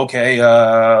other like, okay,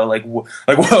 where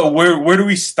do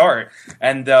we start?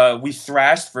 And we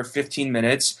thrashed for 15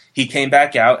 minutes. He came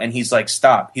back out and he's like,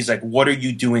 stop. He's like, what are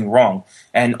you doing wrong?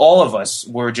 And all of us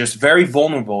were just very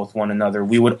vulnerable with one another.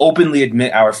 We would openly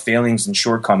admit our failings and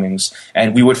shortcomings,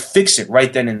 and we would fix it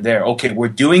right then and there. Okay, we're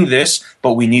doing this,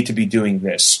 but we need to be doing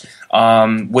this.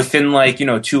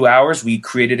 Within 2 hours, we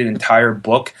created an entire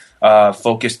book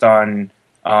focused on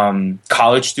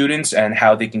college students and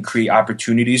how they can create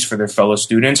opportunities for their fellow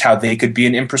students, how they could be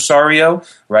an impresario,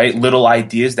 right? Little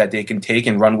ideas that they can take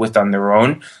and run with on their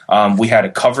own. We had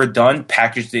a cover done,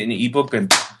 packaged it in an ebook,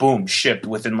 and boom, shipped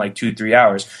within 2-3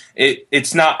 hours.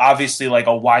 It's not obviously like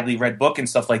a widely read book and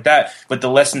stuff like that, but the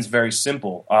lesson's very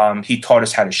simple. He taught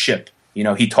us how to ship.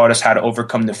 He taught us how to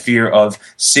overcome the fear of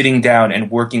sitting down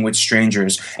and working with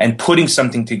strangers and putting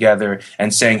something together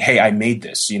and saying, hey, I made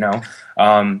this,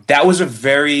 That was a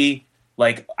very,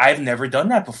 I've never done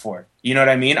that before. You know what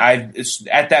I mean?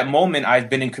 At that moment, I've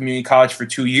been in community college for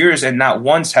 2 years, and not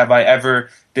once have I ever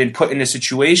been put in a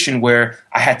situation where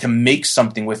I had to make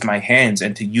something with my hands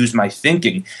and to use my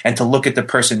thinking and to look at the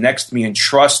person next to me and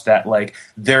trust that,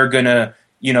 they're going to,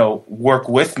 work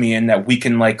with me and that we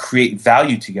can create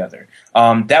value together.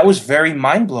 That was very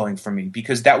mind-blowing for me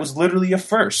because that was literally a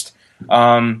first.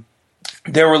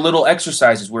 There were little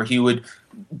exercises where he would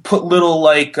put little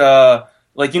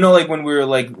when we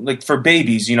were for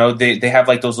babies, they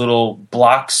have those little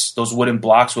blocks, those wooden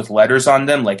blocks with letters on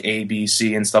them, like A, B,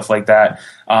 C and stuff like that.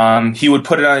 He would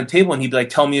put it on the table and he'd be like,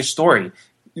 tell me a story.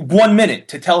 1 minute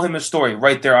to tell him a story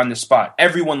right there on the spot.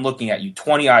 Everyone looking at you,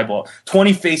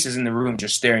 20 faces in the room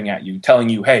just staring at you, telling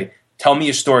you, hey, tell me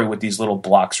a story with these little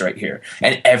blocks right here.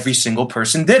 And every single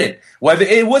person did it. Whether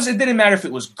it didn't matter if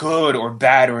it was good or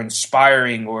bad or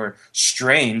inspiring or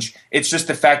strange. It's just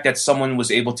the fact that someone was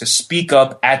able to speak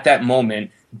up at that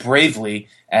moment bravely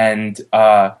and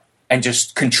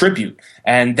just contribute.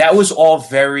 And that was all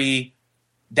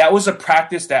that was a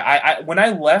practice that I when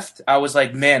I left, I was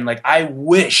like, man, I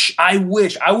wish I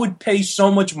would pay so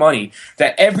much money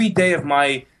that every day of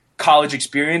my college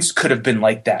experience could have been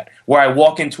like that, where I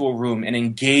walk into a room and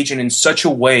engage in such a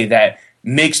way that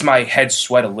makes my head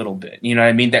sweat a little bit. You know what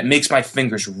I mean? That makes my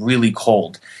fingers really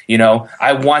cold.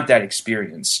 I want that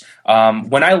experience.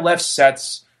 When I left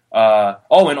sets,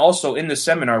 and also in the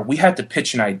seminar, we had to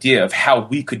pitch an idea of how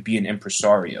we could be an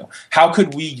impresario. How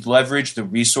could we leverage the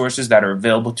resources that are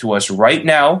available to us right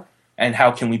now, and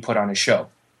how can we put on a show?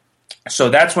 So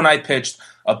that's when I pitched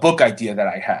a book idea that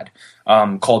I had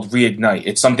called Reignite.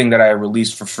 It's something that I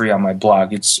released for free on my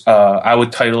blog. It's I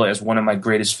would title it as one of my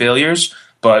greatest failures,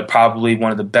 but probably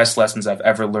one of the best lessons I've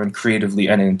ever learned creatively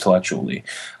and intellectually.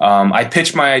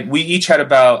 We each had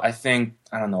about, I think,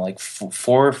 I don't know, like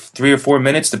 3 or 4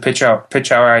 minutes to pitch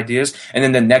our ideas. And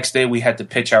then the next day we had to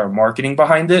pitch our marketing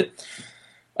behind it.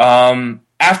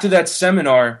 After that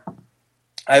seminar,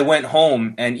 I went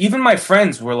home, and even my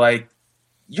friends were like,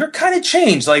 "You're kind of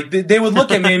changed." Like they would look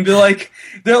at me and be like,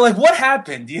 they're like, "What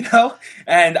happened?" You know?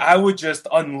 And I would just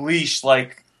unleash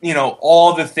like, you know,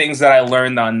 all the things that I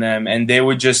learned on them, and they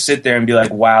would just sit there and be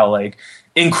like, "Wow," like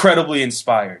incredibly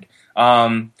inspired.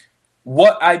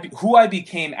 Who I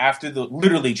became after the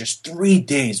literally just 3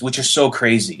 days, which is so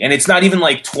crazy. And it's not even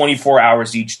like 24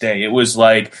 hours each day. It was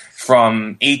like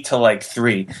from 8 to like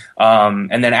 3.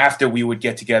 And then after, we would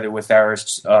get together with our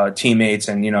teammates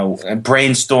and, you know, and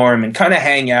brainstorm and kind of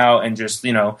hang out and just,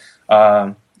 you know,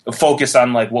 focus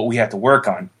on like what we had to work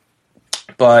on.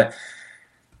 But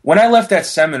when I left that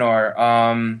seminar,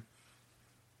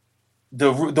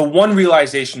 the one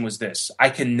realization was this: I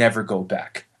can never go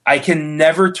back. I can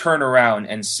never turn around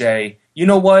and say, you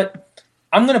know what?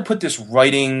 I'm going to put this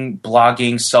writing,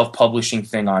 blogging, self-publishing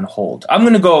thing on hold. I'm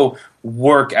going to go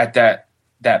work at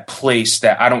that place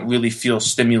that I don't really feel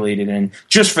stimulated in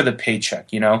just for the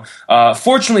paycheck, you know?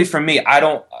 Fortunately for me, I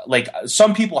don't like,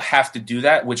 some people have to do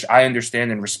that, which I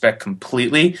understand and respect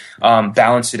completely.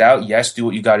 Balance it out. Yes, do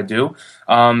what you got to do.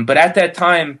 But at that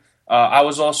time,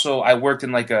 I worked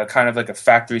in like a kind of like a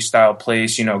factory style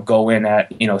place, you know, go in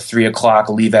at, you know, 3 o'clock,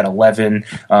 leave at 11,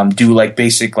 do like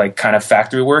basic, like kind of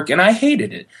factory work. And I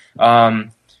hated it.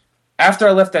 After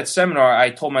I left that seminar, I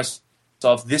told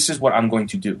myself, this is what I'm going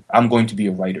to do. I'm going to be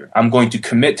a writer. I'm going to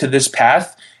commit to this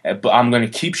path, but I'm going to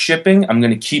keep shipping. I'm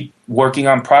going to keep working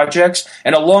on projects.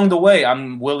 And along the way,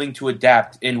 I'm willing to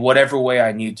adapt in whatever way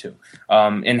I need to,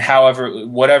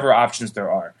 whatever options there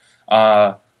are.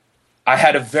 I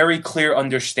had a very clear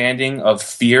understanding of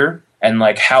fear and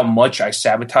like how much I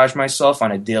sabotage myself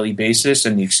on a daily basis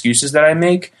and the excuses that I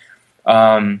make.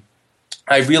 I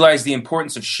realized the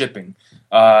importance of shipping,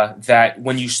 that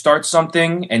when you start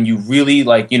something and you really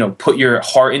like, you know, put your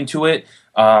heart into it,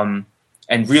 and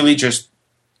really just,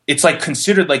 it's like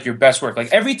considered like your best work.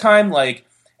 Like every time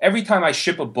I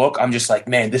ship a book, I'm just like,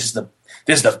 man, this is the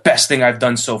best thing I've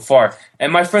done so far.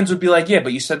 And my friends would be like, yeah,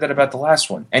 but you said that about the last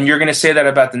one. And you're going to say that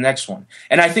about the next one.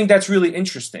 And I think that's really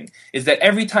interesting, is that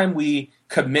every time we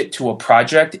commit to a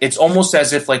project, it's almost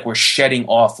as if like we're shedding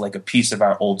off like a piece of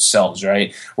our old selves,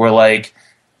 right? We're like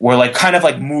kind of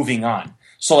like moving on.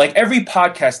 So like every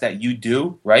podcast that you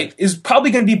do, right, is probably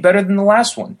going to be better than the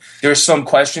last one. There's some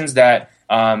questions that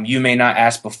you may not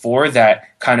ask before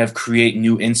that kind of create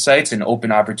new insights and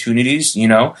open opportunities, you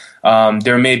know.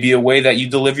 There may be a way that you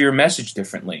deliver your message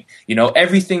differently. You know,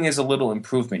 everything is a little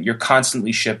improvement. You're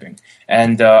constantly shipping.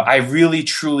 And I really,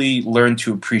 truly learned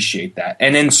to appreciate that.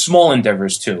 And in small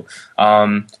endeavors too.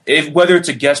 Whether it's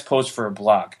a guest post for a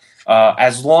blog,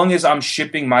 as long as I'm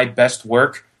shipping my best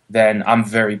work, then I'm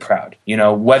very proud. You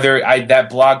know, whether that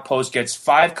blog post gets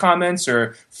 5 comments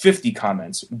or 50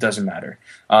 comments, it doesn't matter.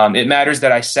 It matters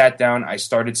that I sat down, I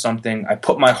started something, I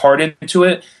put my heart into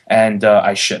it, and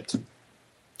I shipped.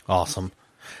 Awesome.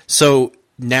 So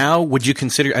now, would you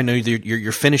consider? I know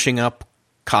you're finishing up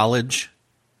college.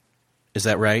 Is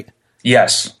that right?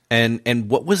 Yes. And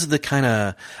what was the kind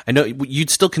of? I know you'd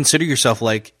still consider yourself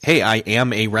like, hey, I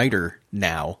am a writer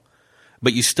now.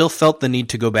 But you still felt the need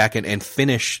to go back and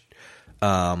finish,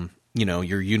 you know,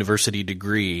 your university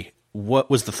degree. What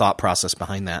was the thought process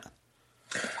behind that?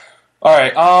 All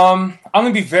right. I'm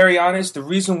going to be very honest. The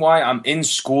reason why I'm in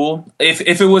school, if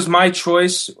it was my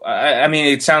choice, I mean,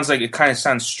 it kind of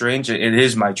sounds strange. It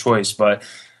is my choice, but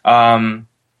I'm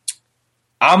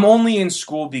only in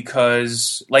school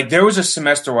because, like, there was a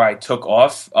semester where I took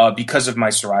off because of my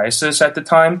psoriasis at the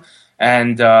time.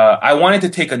 And I wanted to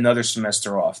take another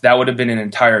semester off. That would have been an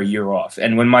entire year off.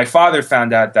 And when my father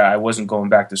found out that I wasn't going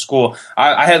back to school,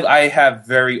 I have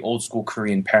very old school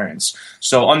Korean parents.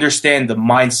 So understand the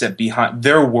mindset behind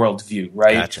their worldview,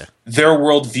 right? Gotcha. Their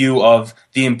worldview of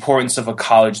the importance of a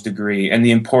college degree and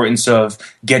the importance of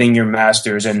getting your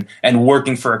master's and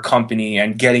working for a company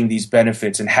and getting these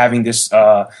benefits and having this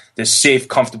safe,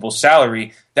 comfortable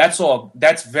salary. That's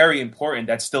very important.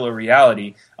 That's still a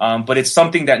reality. But it's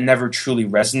something that never truly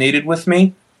resonated with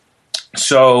me.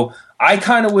 So I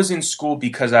kind of was in school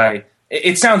because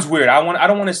it sounds weird. I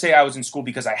don't want to say I was in school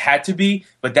because I had to be,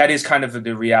 but that is kind of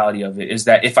the reality of it, is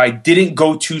that if I didn't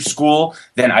go to school,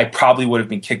 then I probably would have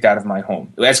been kicked out of my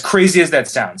home. As crazy as that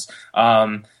sounds.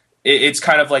 It's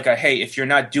kind of like hey, if you're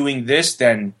not doing this,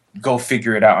 then go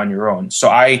figure it out on your own. So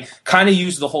I kind of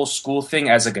use the whole school thing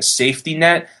as like a safety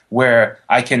net where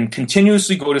I can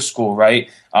continuously go to school, right?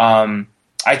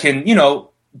 I can, you know,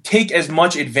 take as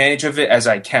much advantage of it as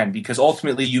I can, because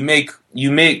ultimately you make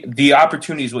the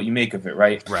opportunity is what you make of it,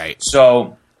 right? Right.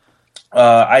 So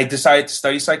I decided to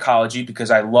study psychology because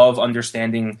I love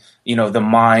understanding, the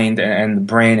mind and the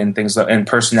brain and things and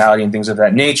personality and things of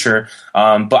that nature.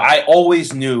 But I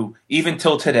always knew, even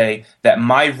till today, that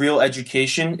my real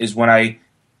education is when I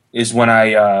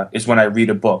read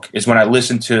a book, is when I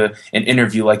listen to an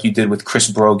interview like you did with Chris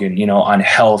Brogan, on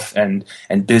health and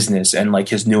business and like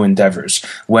his new endeavors.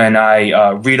 When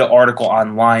I read an article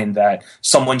online that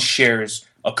someone shares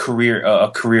a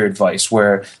career advice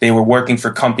where they were working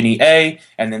for company A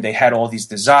and then they had all these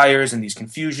desires and these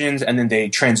confusions and then they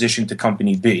transitioned to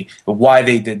company B, why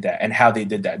they did that and how they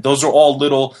did that. Those are all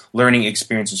little learning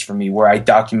experiences for me where I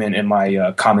document in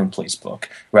my commonplace book,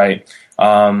 right?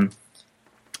 And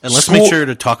let's make sure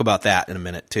to talk about that in a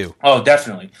minute too. Oh,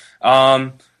 definitely.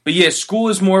 But yeah, school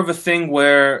is more of a thing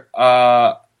where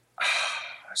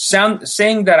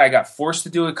saying that I got forced to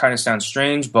do it kind of sounds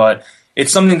strange, but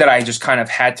it's something that I just kind of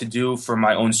had to do for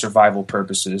my own survival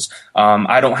purposes.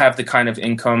 I don't have the kind of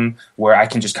income where I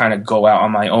can just kind of go out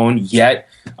on my own yet.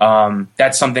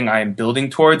 That's something I am building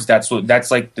towards. That's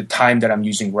like the time that I'm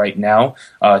using right now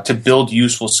to build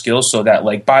useful skills, so that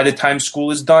like by the time school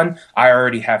is done, I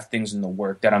already have things in the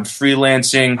work, that I'm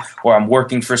freelancing or I'm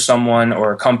working for someone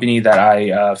or a company that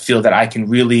I feel that I can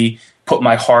really put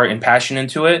my heart and passion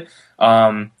into it.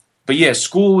 But yeah,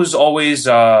 school was always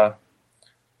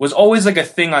like a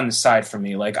thing on the side for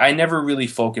me. Like I never really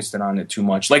focused on it too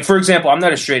much. Like for example, I'm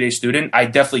not a straight A student. I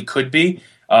definitely could be,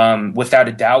 without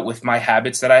a doubt, with my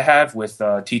habits that I have with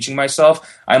teaching myself.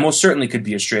 I most certainly could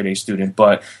be a straight A student,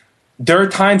 but there are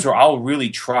times where I'll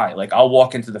really try. Like I'll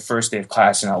walk into the first day of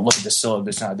class and I'll look at the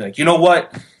syllabus and I'll be like, you know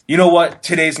what?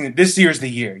 This year's the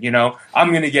year, I'm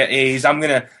going to get A's.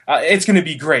 It's going to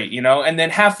be great, and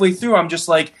then halfway through, I'm just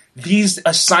like, these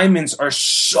assignments are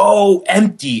so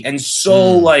empty and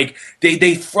so like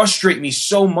they frustrate me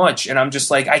so much, and I'm just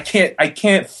like, I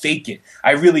can't fake it.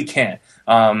 I really can't.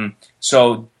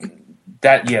 So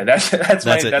that's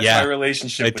my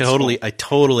relationship. I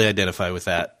totally identify with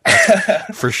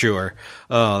that for sure.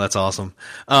 Oh, that's awesome.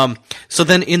 So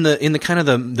then in the kind of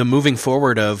the moving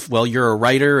forward of, well, you're a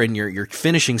writer and you're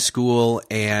finishing school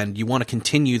and you want to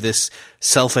continue this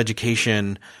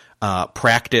self-education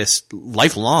practice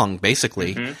lifelong,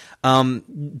 basically.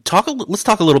 Mm-hmm. Let's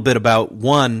talk a little bit about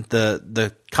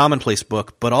the Commonplace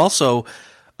book, but also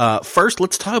first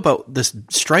let's talk about this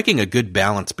striking a good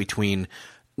balance between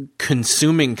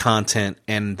consuming content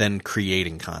and then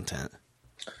creating content.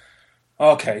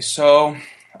 Okay, so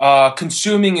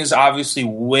consuming is obviously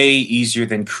way easier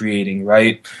than creating,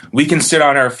 right? We can sit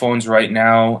on our phones right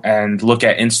now and look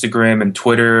at Instagram and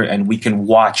Twitter, and we can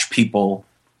watch people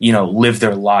live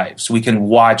their lives. We can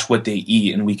watch what they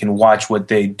eat and we can watch what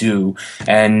they do.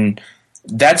 And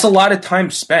that's a lot of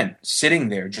time spent sitting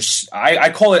there. Just,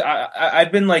 I call it,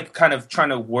 I've been like kind of trying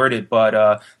to word it,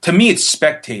 but to me it's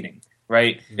spectating,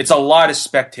 right? Mm-hmm. It's a lot of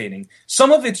spectating.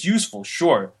 Some of it's useful,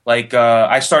 sure. Like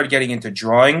I started getting into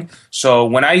drawing. So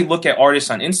when I look at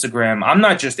artists on Instagram, I'm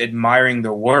not just admiring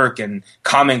their work and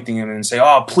commenting them and say,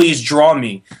 oh, please draw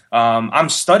me. I'm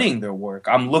studying their work.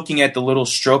 I'm looking at the little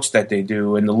strokes that they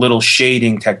do and the little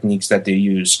shading techniques that they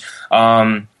use.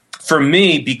 For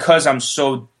me, because I'm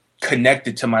so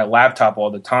connected to my laptop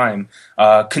all the time,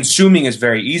 consuming is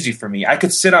very easy for me. I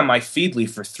could sit on my Feedly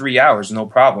for 3 hours, no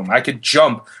problem. I could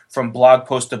jump from blog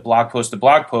post to blog post to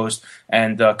blog post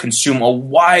and consume a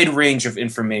wide range of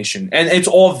information. And it's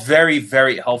all very,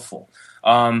 very helpful.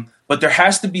 But there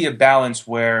has to be a balance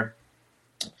where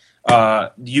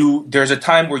there's a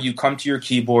time where you come to your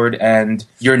keyboard and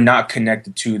you're not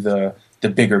connected to the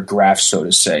bigger graph, so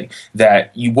to say,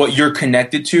 that what you're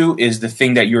connected to is the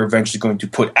thing that you're eventually going to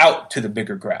put out to the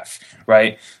bigger graph,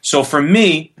 right? So for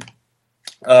me,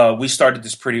 we started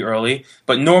this pretty early,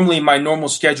 but normally my normal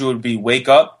schedule would be wake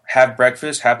up, have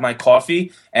breakfast, have my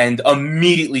coffee, and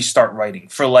immediately start writing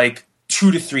for like 2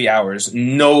 to 3 hours,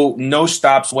 no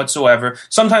stops whatsoever.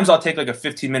 Sometimes I'll take like a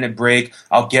 15-minute break.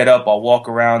 I'll get up, I'll walk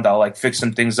around, I'll like fix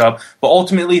some things up. But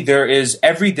ultimately there is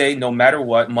every day, no matter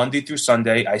what, Monday through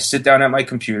Sunday, I sit down at my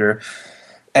computer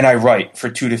and I write for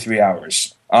 2 to 3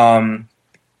 hours.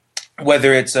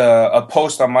 Whether it's a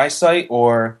post on my site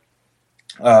or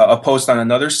a post on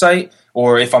another site,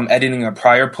 or if I'm editing a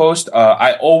prior post,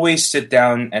 I always sit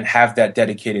down and have that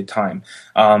dedicated time.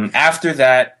 After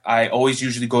that, I always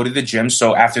usually go to the gym.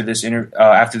 So after this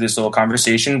little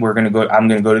conversation, I'm going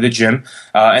to go to the gym.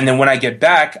 And then when I get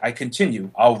back, I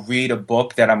continue. I'll read a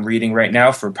book that I'm reading right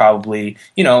now for probably,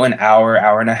 an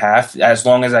hour and a half, as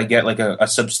long as I get like a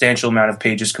substantial amount of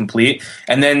pages complete.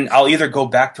 And then I'll either go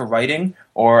back to writing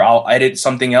or I'll edit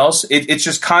something else. It's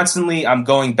just constantly I'm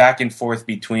going back and forth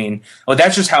between. Well,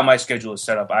 that's just how my schedule is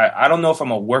set up. I don't know if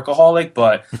I'm a workaholic,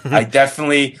 but I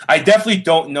definitely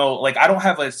don't know. Like, I don't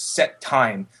have a set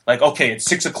time. Like, okay, at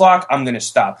 6 o'clock, I'm gonna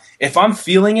stop. If I'm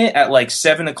feeling it at like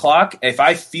 7 o'clock, if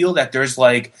I feel that there's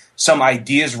like some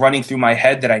ideas running through my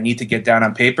head that I need to get down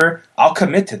on paper, I'll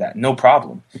commit to that, no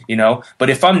problem, you know?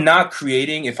 But if I'm not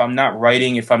creating, if I'm not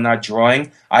writing, if I'm not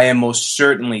drawing, I am most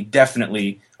certainly,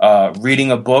 definitely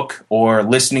reading a book or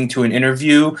listening to an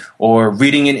interview or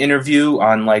reading an interview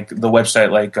on like the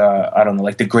website, like, I don't know,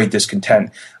 like The Great Discontent,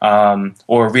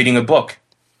 or reading a book.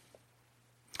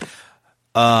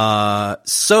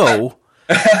 So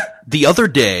the other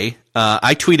day,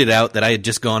 I tweeted out that I had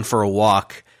just gone for a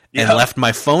walk and left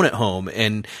my phone at home,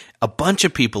 and a bunch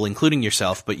of people, including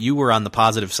yourself, but you were on the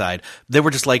positive side, they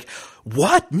were just like,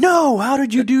 what? No, how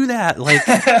did you do that? Like,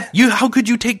 how could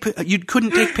you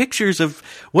couldn't take pictures of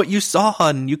what you saw,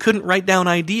 and you couldn't write down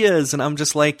ideas. And I'm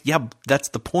just like, yeah, that's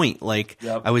the point. Like,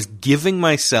 I was giving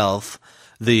myself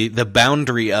the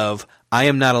boundary of, I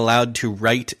am not allowed to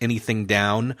write anything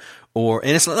down, and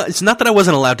it's not that I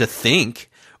wasn't allowed to think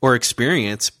or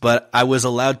experience, but I was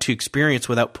allowed to experience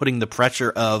without putting the pressure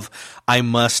of, I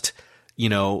must,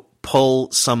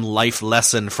 pull some life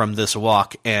lesson from this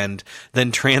walk and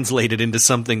then translate it into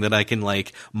something that I can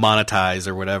like monetize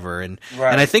or whatever. And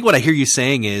I think what I hear you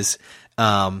saying is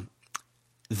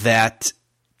that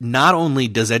not only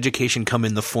does education come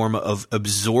in the form of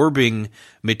absorbing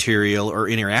material or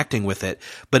interacting with it,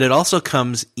 but it also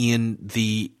comes in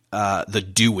the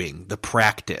doing, the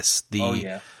practice,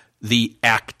 the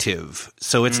active.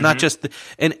 So it's not just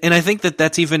and I think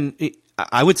that's even,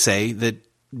 I would say that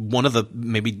one of the,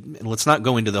 maybe let's not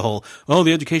go into the whole,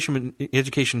 the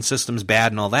education system's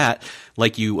bad and all that,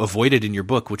 like you avoided in your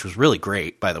book, which was really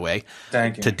great, by the way.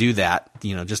 Thank you. To do that,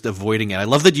 just avoiding it. I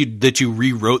love that you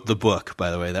rewrote the book,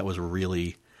 by the way. That was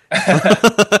really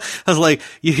I was like,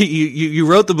 you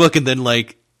wrote the book and then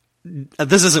like,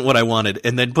 this isn't what I wanted,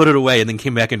 and then put it away and then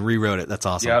came back and rewrote it. That's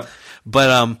awesome. Yep.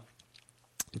 But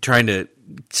trying to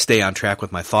stay on track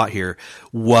with my thought here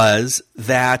was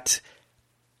that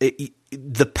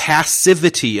the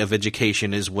passivity of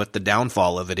education is what the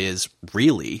downfall of it is,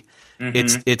 really.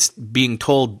 It's being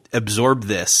told, absorb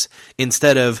this,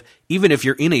 instead of, even if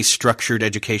you're in a structured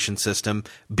education system,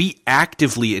 be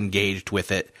actively engaged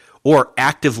with it, or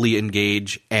actively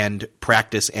engage and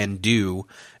practice and do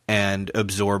and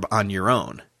absorb on your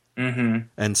own.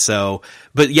 And so,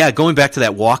 but yeah, going back to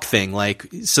that walk thing, like,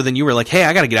 so then you were like, hey,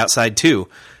 I got to get outside too.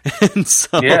 And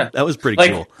so that was pretty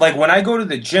cool. Like when I go to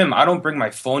the gym, I don't bring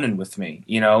my phone in with me,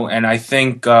 and I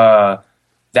think that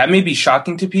may be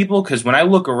shocking to people, because when I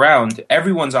look around,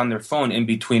 everyone's on their phone in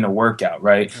between a workout,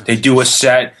 right? They do a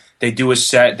set, they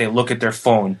look at their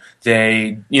phone.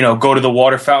 They, go to the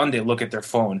water fountain, they look at their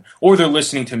phone, or they're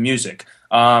listening to music.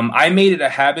 I made it a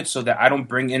habit so that I don't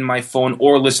bring in my phone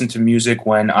or listen to music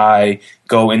when I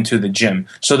go into the gym.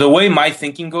 So the way my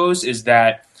thinking goes is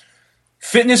that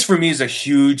fitness for me is a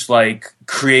huge, like,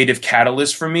 creative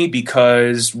catalyst for me,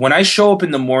 because when I show up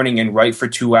in the morning and write for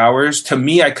 2 hours, to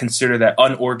me, I consider that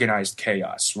unorganized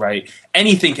chaos, right?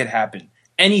 Anything could happen.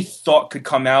 Any thought could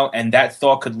come out, and that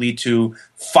thought could lead to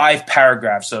 5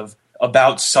 paragraphs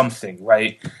about something,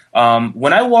 right?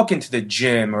 When I walk into the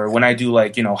gym, or when I do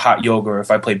hot yoga, or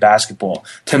if I play basketball,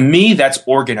 to me that's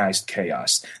organized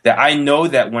chaos. That I know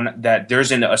that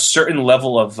there's a certain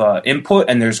level of input,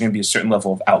 and there's going to be a certain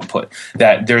level of output.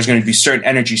 That there's going to be certain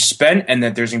energy spent, and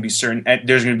that there's going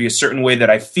to be a certain way that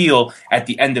I feel at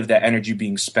the end of that energy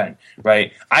being spent.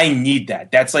 Right? I need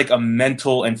that. That's like a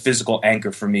mental and physical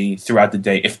anchor for me throughout the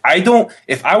day. If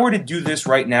I were to do this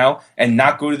right now and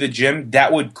not go to the gym,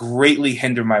 that would greatly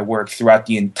hinder my work throughout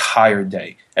the entire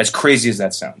day, as crazy as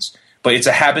that sounds. But it's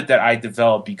a habit that I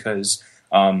developed because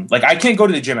I can't go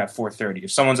to the gym at 4:30.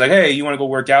 If someone's like, hey, you want to go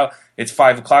work out? It's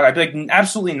 5 o'clock. I'd be like,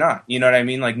 absolutely not. You know what I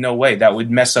mean? Like, no way. That would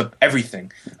mess up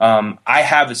everything. I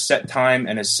have a set time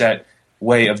and a set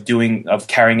way of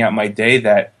carrying out my day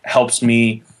that helps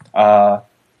me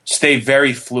stay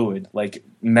very fluid, like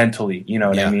mentally. You know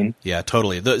what I mean? Yeah,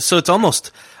 totally. So it's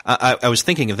almost, I was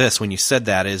thinking of this when you said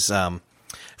that, is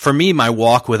for me, my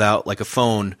walk without like a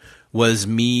phone was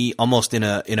me almost in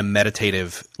a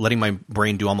meditative, letting my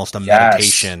brain do almost a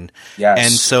meditation. Yes.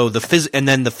 And so and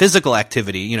then the physical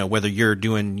activity, whether you're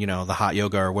doing, the hot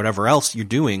yoga or whatever else you're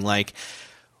doing, like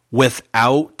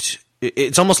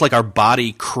it's almost like our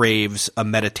body craves a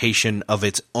meditation of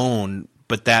its own,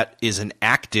 but that is an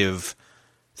active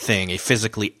thing, a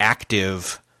physically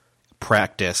active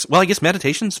practice. Well, I guess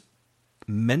meditation's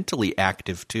mentally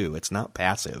active too. It's not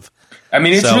passive. I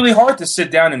mean, it's really hard to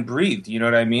sit down and breathe. You know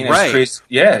what I mean? Right. It's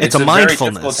a mindfulness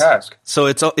very difficult task. So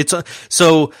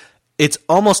it's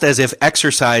almost as if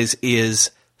exercise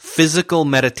is physical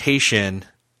meditation.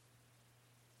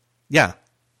 Yeah.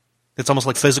 It's almost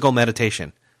like physical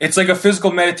meditation. It's like a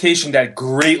physical meditation that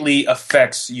greatly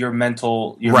affects your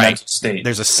mental state.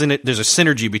 There's a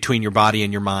synergy between your body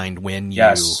and your mind when you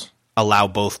allow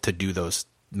both to do those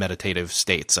meditative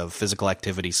states of physical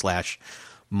activity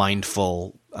 /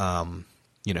 mindful,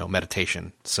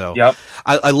 meditation. So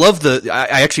I love I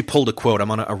actually pulled a quote. I'm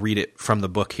going to read it from the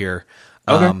book here.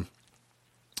 Okay.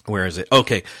 Where is it?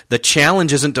 Okay. The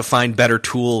challenge isn't to find better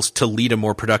tools to lead a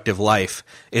more productive life.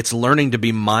 It's learning to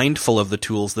be mindful of the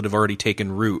tools that have already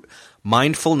taken root.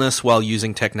 Mindfulness while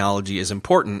using technology is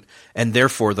important, and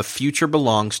therefore the future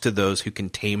belongs to those who can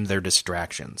tame their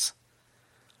distractions.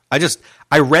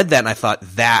 I read that and I thought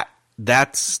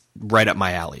that's right up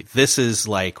my alley. This is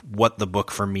like what the book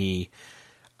for me,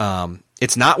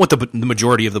 it's not what the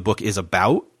majority of the book is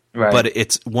about, but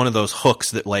it's one of those hooks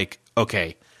that like,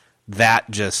 okay, that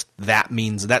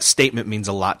statement means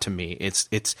a lot to me.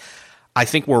 I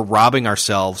think we're robbing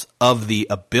ourselves of the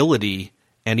ability,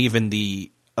 and even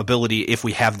the ability, if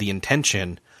we have the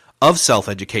intention, of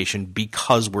self-education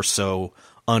because we're so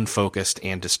unfocused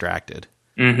and distracted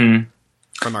from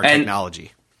our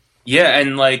technology. Yeah,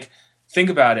 and like think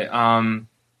about it.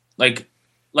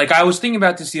 Like I was thinking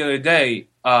about this the other day.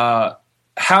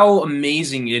 How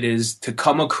amazing it is to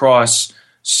come across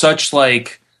such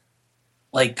like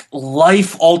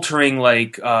life-altering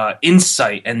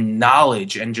insight and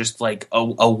knowledge and just like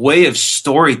a way of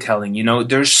storytelling. You know,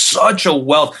 there's such a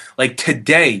wealth. Like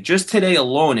just today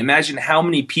alone, imagine how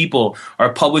many people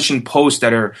are publishing posts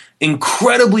that are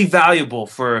incredibly valuable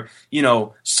for,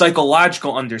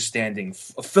 psychological understanding,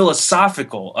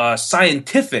 philosophical,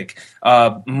 scientific,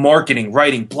 marketing,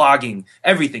 writing, blogging,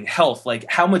 everything, health, like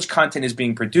how much content is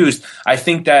being produced. I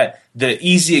think that the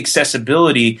easy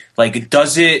accessibility,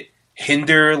 does it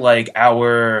hinder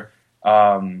our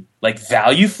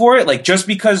value for it? Like, just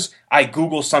because I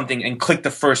Google something and click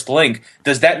the first link,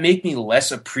 does that make me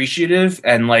less appreciative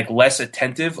and less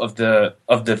attentive of the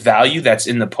value that's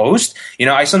in the post?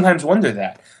 I sometimes wonder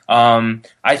that.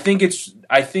 I think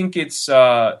it's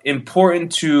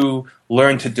important to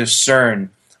learn to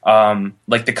discern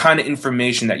the kind of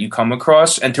information that you come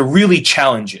across and to really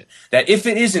challenge it. That if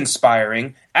it is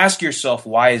inspiring, ask yourself,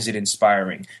 why is it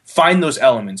inspiring? Find those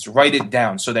elements, write it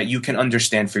down so that you can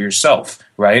understand for yourself,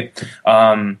 right?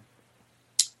 I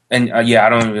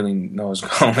don't really know what's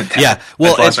going on with that. Yeah,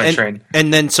 well,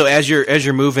 and then so as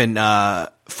you're moving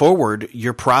forward,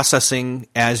 you're processing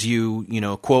as you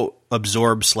quote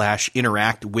absorb /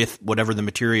 interact with whatever the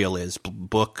material is,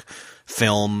 book,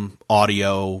 film,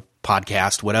 audio,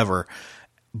 podcast, whatever.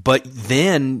 But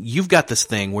then you've got this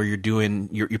thing where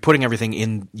you're putting everything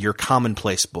in your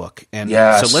commonplace book. And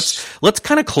so let's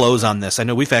kind of close on this. I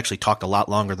know we've actually talked a lot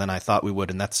longer than I thought we would,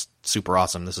 and that's super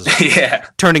awesome. This is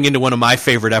turning into one of my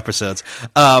favorite episodes.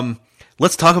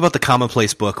 Let's talk about the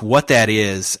commonplace book, what that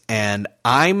is. And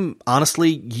I've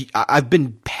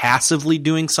been passively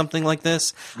doing something like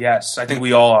this. Yes, I think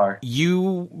we all are.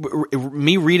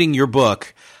 Me reading your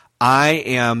book, I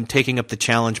am taking up the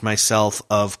challenge myself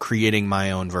of creating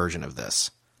my own version of this.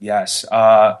 Yes.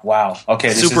 Wow. Okay.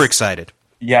 Super excited.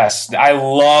 Yes. I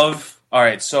love. All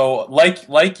right. So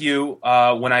like you,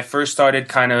 when I first started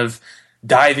kind of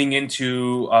diving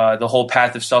into the whole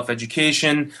path of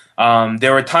self-education,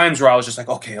 there were times where I was just like,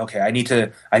 okay, I need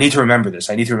to remember this.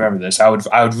 I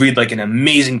would read an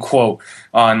amazing quote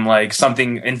on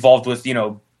something involved with,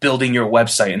 building your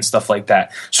website and stuff like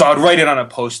that. So I would write it on a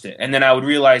Post-it, and then I would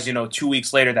realize, 2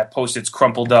 weeks later that Post-it's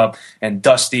crumpled up and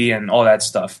dusty and all that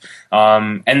stuff.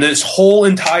 And this whole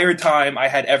entire time I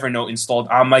had Evernote installed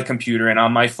on my computer and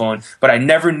on my phone, but I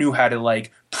never knew how to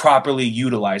properly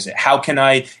utilize it. How can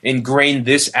I ingrain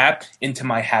this app into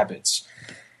my habits?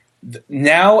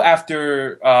 Now,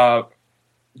 after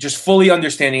just fully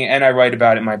understanding it, and I write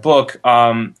about it in my book,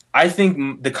 I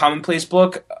think the Commonplace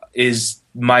book is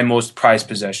my most prized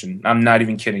possession. I'm not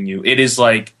even kidding you. It's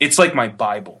like my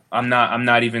Bible. That's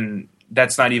not even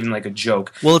a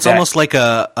joke. Well, it's almost like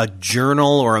a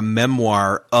journal or a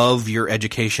memoir of your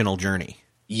educational journey.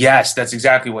 Yes, that's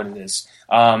exactly what it is.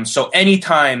 So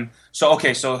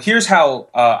here's how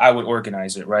I would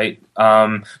organize it, right?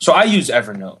 So I use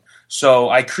Evernote. So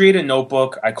I create a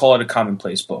notebook. I call it a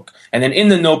Commonplace book. And then in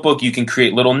the notebook, you can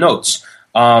create little notes.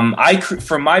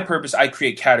 For my purpose, I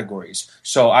create categories.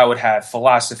 So I would have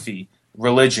philosophy,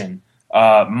 religion,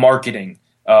 marketing,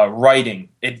 writing,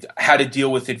 how to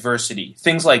deal with adversity,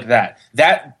 things like that.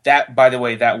 That, by the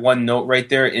way, that one note right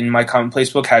there in my commonplace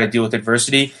book, How to Deal with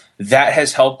Adversity, that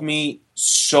has helped me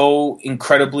so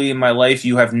incredibly in my life.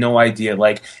 You have no idea.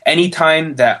 Like,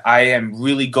 anytime that I am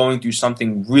really going through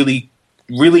something really,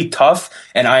 really tough,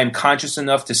 and I am conscious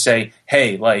enough to say,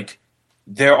 hey, like,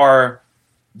 there are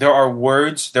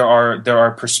words, there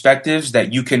are perspectives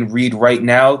that you can read right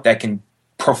now that can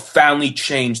profoundly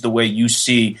change the way you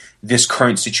see this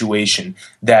current situation,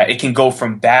 that it can go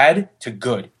from bad to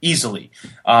good easily.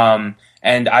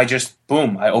 And I just,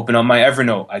 boom, I open up my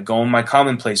Evernote, I go in my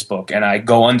commonplace book, and I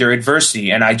go under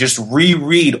adversity, and I just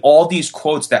reread all these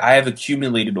quotes that I have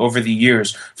accumulated over the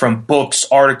years from books,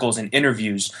 articles, and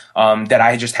interviews that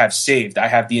I just have saved. I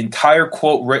have the entire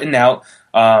quote written out.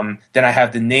 Then I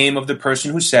have the name of the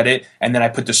person who said it, and then I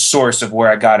put the source of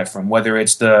where I got it from, whether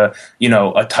it's a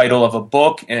title of a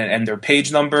book and their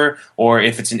page number, or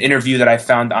if it's an interview that I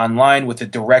found online with a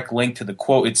direct link to the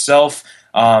quote itself.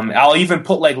 I'll even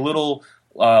put like little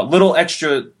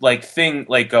extra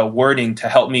wording to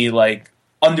help me like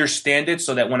understand it,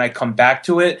 so that when I come back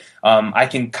to it, I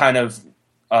can kind of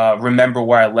remember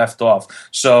where I left off.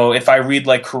 So if I read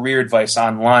like career advice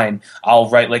online, I'll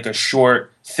write like a short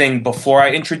thing before I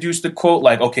introduce the quote,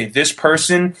 like, okay, this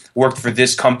person worked for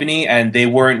this company and they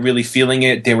weren't really feeling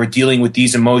it. They were dealing with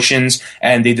these emotions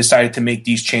and they decided to make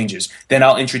these changes. Then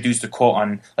I'll introduce the quote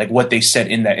on like what they said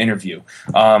in that interview.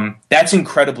 That's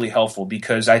incredibly helpful,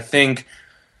 because I think,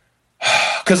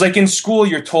 because like in school,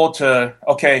 you're told to,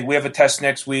 okay, we have a test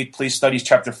next week. Please study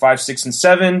chapter 5, 6, and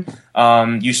 7.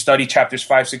 You study chapters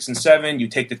 5, 6, and 7. You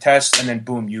take the test, and then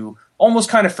boom, you almost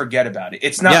kind of forget about it.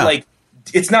 It's not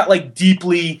like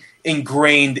deeply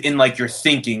ingrained in like your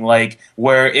thinking, like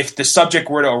where if the subject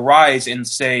were to arise and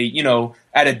say,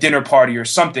 at a dinner party or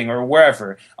something or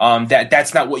wherever,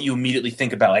 that's not what you immediately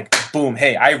think about. Like, boom,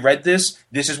 hey, I read this.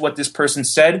 This is what this person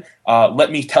said.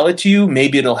 Let me tell it to you.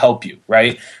 Maybe it'll help you,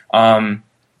 right?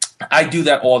 I do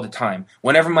that all the time.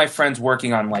 Whenever my friend's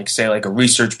working on like, say, like a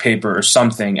research paper or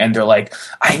something, and they're like,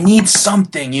 I need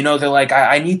something, they're like,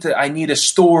 I need a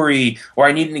story, or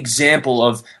I need an example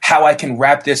of how I can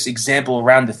wrap this example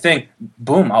around the thing.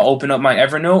 Boom, I'll open up my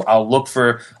Evernote. I'll look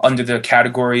for under the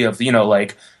category of,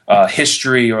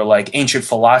 history or like ancient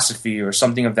philosophy or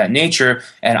something of that nature,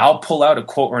 and I'll pull out a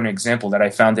quote or an example that I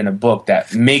found in a book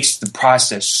that makes the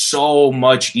process so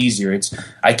much easier.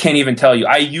 I can't even tell you.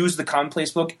 I use the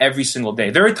commonplace book every single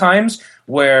day. There are times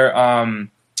where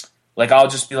like I'll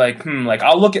just be like,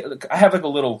 I'll look at, I have like a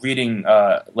little reading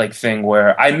like thing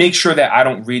where I make sure that I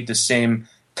don't read the same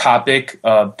topic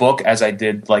book as I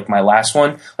did like my last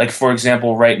one. Like, for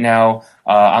example, right now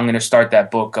I'm going to start that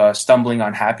book, Stumbling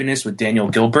on Happiness with Daniel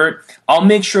Gilbert. I'll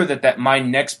make sure that my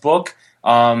next book,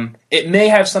 it may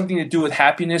have something to do with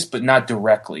happiness, but not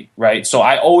directly, right? So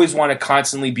I always want to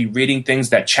constantly be reading things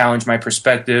that challenge my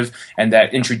perspective and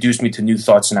that introduce me to new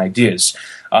thoughts and ideas.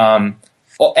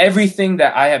 Everything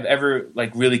that I have ever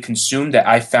like really consumed that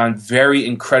I found very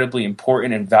incredibly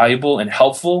important and valuable and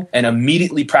helpful and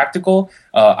immediately practical,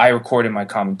 I record in my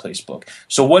commonplace book.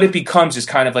 So what it becomes is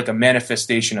kind of like a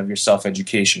manifestation of your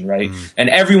self-education, right?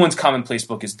 And everyone's commonplace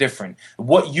book is different.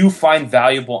 What you find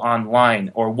valuable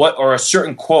online, or a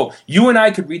certain quote, you and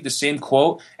I could read the same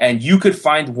quote and you could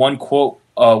find one quote,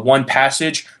 one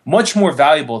passage much more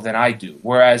valuable than I do.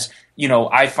 Whereas,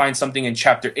 I find something in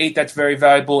chapter 8 that's very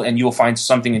valuable, and you'll find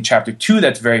something in chapter 2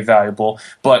 that's very valuable.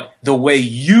 But the way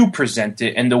you present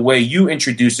it and the way you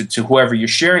introduce it to whoever you're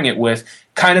sharing it with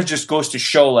kind of just goes to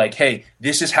show like, hey,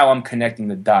 this is how I'm connecting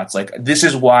the dots. Like, this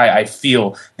is why I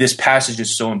feel this passage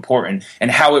is so important, and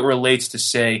how it relates to,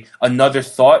 say, another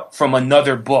thought from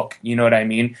another book, you know what I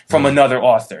mean? From another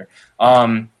author.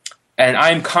 And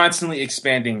I'm constantly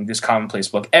expanding this commonplace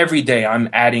book. Every day I'm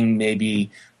adding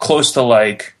maybe close to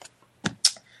like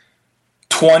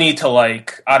 20 to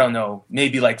like, I don't know,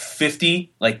 maybe like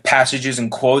 50 like passages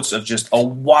and quotes of just a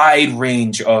wide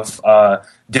range of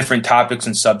different topics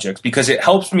and subjects, because it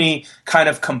helps me kind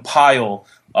of compile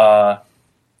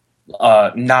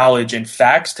knowledge and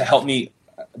facts to help me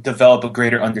develop a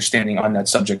greater understanding on that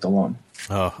subject alone.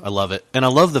 Oh, I love it. And I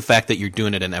love the fact that you're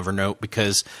doing it in Evernote,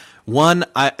 because one,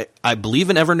 I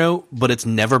believe in Evernote, but it's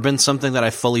never been something that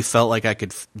I fully felt like I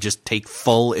could just take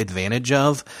full advantage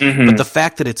of. But the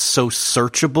fact that it's so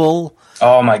searchable.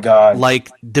 Oh my God. Like,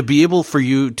 to be able for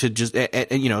you to just,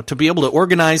 to be able to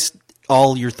organize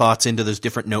all your thoughts into those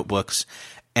different notebooks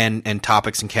and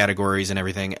topics and categories and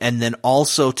everything. And then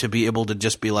also to be able to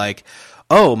just be like,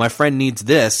 oh, my friend needs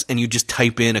this, and you just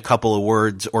type in a couple of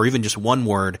words or even just one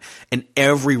word, and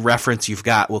every reference you've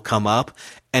got will come up.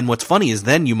 And what's funny is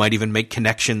then you might even make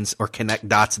connections or connect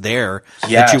dots there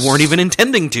that you weren't even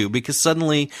intending to, because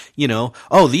suddenly,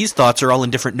 oh, these thoughts are all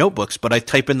in different notebooks, but I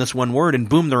type in this one word and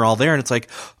boom, they're all there. And it's like,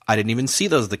 I didn't even see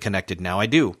those that connected. Now I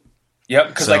do. Yep,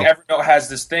 because like Evernote has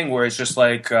this thing where it's just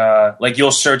like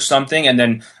you'll search something, and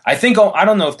then I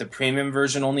don't know if the premium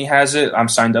version only has it. I'm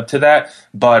signed up to that,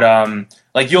 but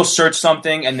like you'll search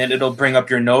something, and then it'll bring up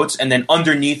your notes, and then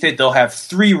underneath it they'll have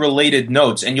 3 related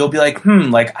notes, and you'll be like,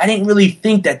 like I didn't really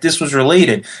think that this was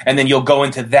related, and then you'll go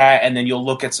into that, and then you'll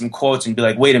look at some quotes and be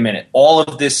like, wait a minute, all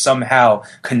of this somehow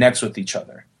connects with each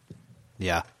other.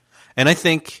 Yeah, and I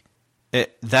think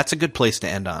that's a good place to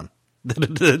end on.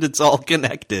 That it's all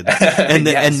connected, and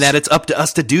and that it's up to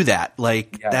us to do that.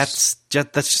 Like that's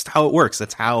just how it works.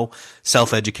 That's how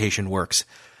self-education works.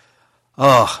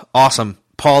 Oh, awesome,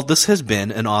 Paul! This has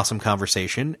been an awesome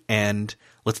conversation, and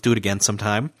let's do it again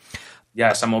sometime.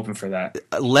 Yes, I'm open for that.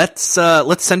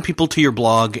 Let's send people to your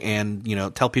blog and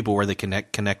tell people where they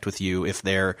connect with you if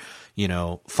they're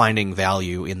finding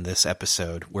value in this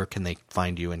episode. Where can they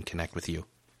find you and connect with you?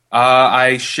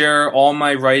 I share all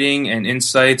my writing and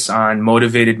insights on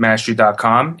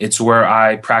motivatedmastery.com. It's where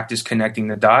I practice connecting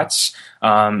the dots.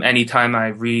 Anytime I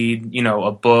read,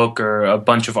 a book or a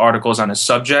bunch of articles on a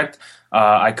subject,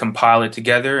 I compile it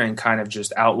together and kind of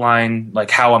just outline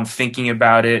like how I'm thinking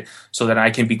about it so that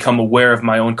I can become aware of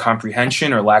my own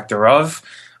comprehension or lack thereof.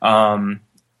 And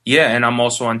I'm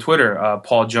also on Twitter,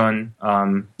 Paul Jun.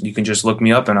 You can just look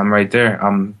me up and I'm right there.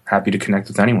 I'm happy to connect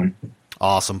with anyone.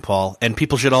 Awesome, Paul. And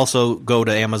people should also go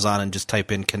to Amazon and just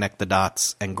type in Connect the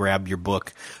Dots and grab your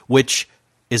book, which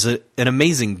is an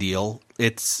amazing deal.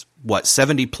 It's,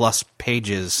 70 plus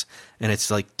pages, and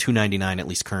it's like $2.99 at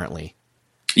least currently.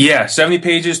 Yeah, 70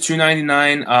 pages,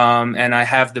 $2.99, and I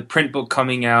have the print book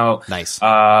coming out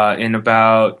in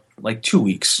about 2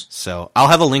 weeks. So I'll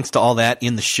have the links to all that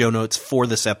in the show notes for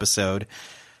this episode.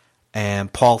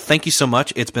 And Paul, thank you so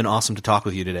much. It's been awesome to talk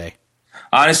with you today.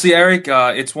 Honestly, Eric,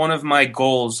 it's one of my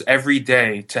goals every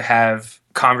day to have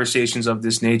conversations of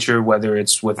this nature, whether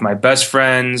it's with my best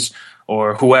friends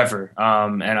or whoever.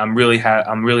 And I'm really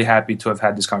happy to have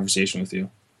had this conversation with you.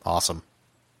 Awesome.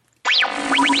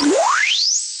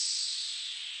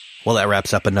 Well, that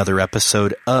wraps up another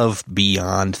episode of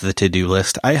Beyond the To-Do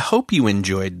List. I hope you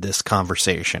enjoyed this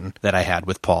conversation that I had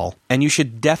with Paul, and you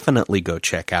should definitely go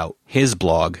check out his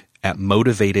blog at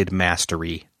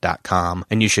motivatedmastery.com,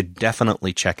 and you should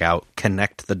definitely check out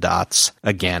Connect the Dots.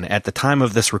 Again, at the time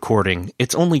of this recording,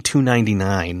 it's only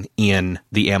 $2.99 in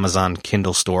the Amazon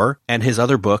Kindle store, and his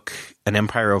other book, An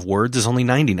Empire of Words, is only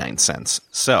 99 cents.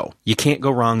 So you can't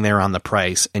go wrong there on the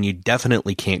price, and you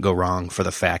definitely can't go wrong for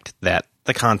the fact that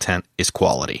the content is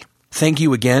quality. Thank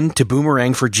you again to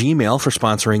Boomerang for Gmail for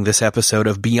sponsoring this episode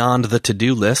of Beyond the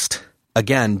To-Do List.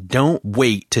 Again, don't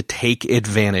wait to take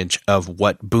advantage of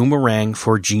what Boomerang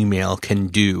for Gmail can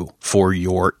do for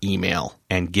your email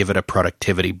and give it a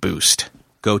productivity boost.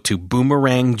 Go to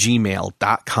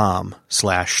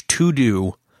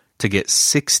boomeranggmail.com/todo to get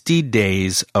 60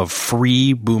 days of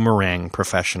free Boomerang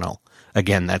Professional.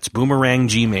 Again, that's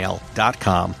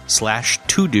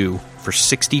boomeranggmail.com/todo for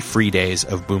 60 free days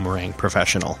of Boomerang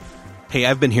Professional. Hey,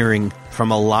 I've been hearing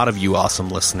from a lot of you awesome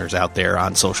listeners out there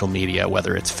on social media,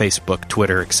 whether it's Facebook,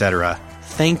 Twitter, etc.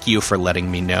 Thank you for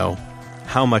letting me know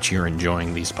how much you're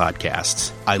enjoying these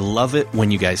podcasts. I love it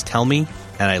when you guys tell me,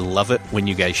 and I love it when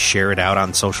you guys share it out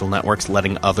on social networks,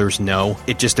 letting others know.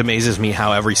 It just amazes me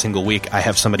how every single week I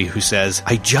have somebody who says,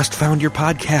 I just found your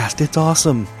podcast. It's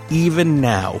awesome. Even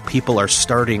now, people are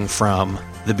starting from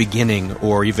the beginning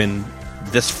or even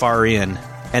this far in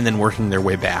and then working their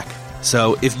way back.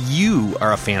 So if you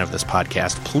are a fan of this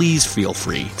podcast, please feel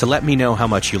free to let me know how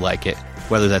much you like it,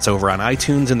 whether that's over on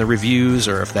iTunes in the reviews,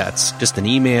 or if that's just an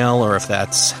email, or if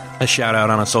that's a shout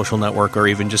out on a social network, or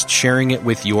even just sharing it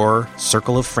with your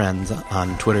circle of friends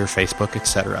on Twitter, Facebook,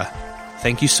 etc.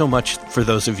 Thank you so much for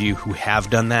those of you who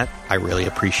have done that. I really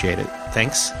appreciate it.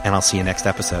 Thanks, and I'll see you next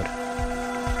episode.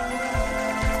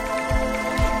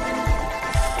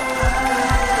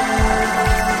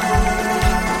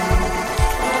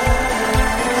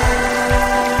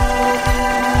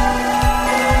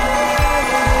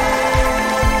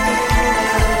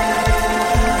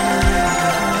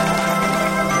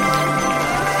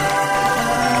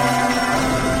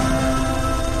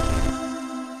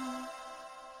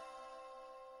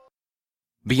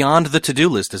 Beyond the To-Do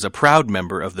List is a proud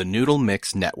member of the Noodle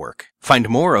Mix Network. Find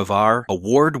more of our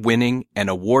award-winning and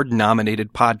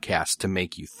award-nominated podcasts to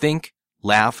make you think,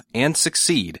 laugh, and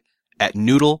succeed at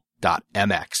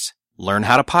noodle.mx. learn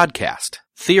how to podcast,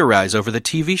 theorize over the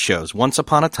TV shows Once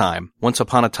Upon a Time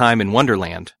in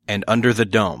Wonderland, and Under the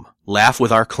Dome, laugh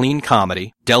with our clean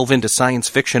comedy, delve into science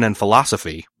fiction and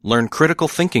philosophy, learn critical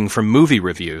thinking from movie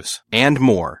reviews, and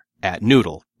more at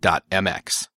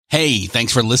Noodle.mx. Hey,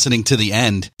 thanks for listening to the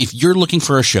end. If you're looking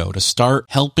for a show to start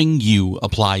helping you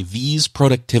apply these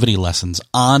productivity lessons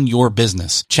on your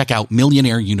business, check out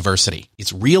Millionaire University.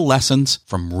 It's real lessons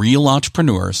from real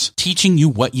entrepreneurs teaching you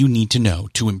what you need to know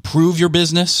to improve your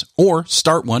business or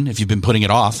start one if you've been putting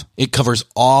it off. It covers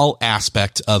all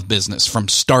aspects of business from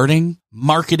starting,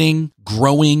 marketing,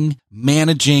 growing,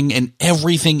 managing, and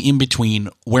everything in between,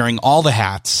 wearing all the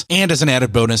hats. And as an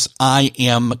added bonus, I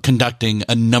am conducting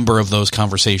a number of those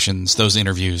conversations, those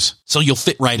interviews. So you'll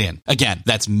fit right in. Again,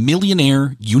 that's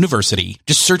Millionaire University.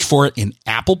 Just search for it in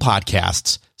Apple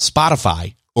Podcasts,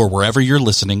 Spotify, or wherever you're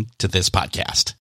listening to this podcast.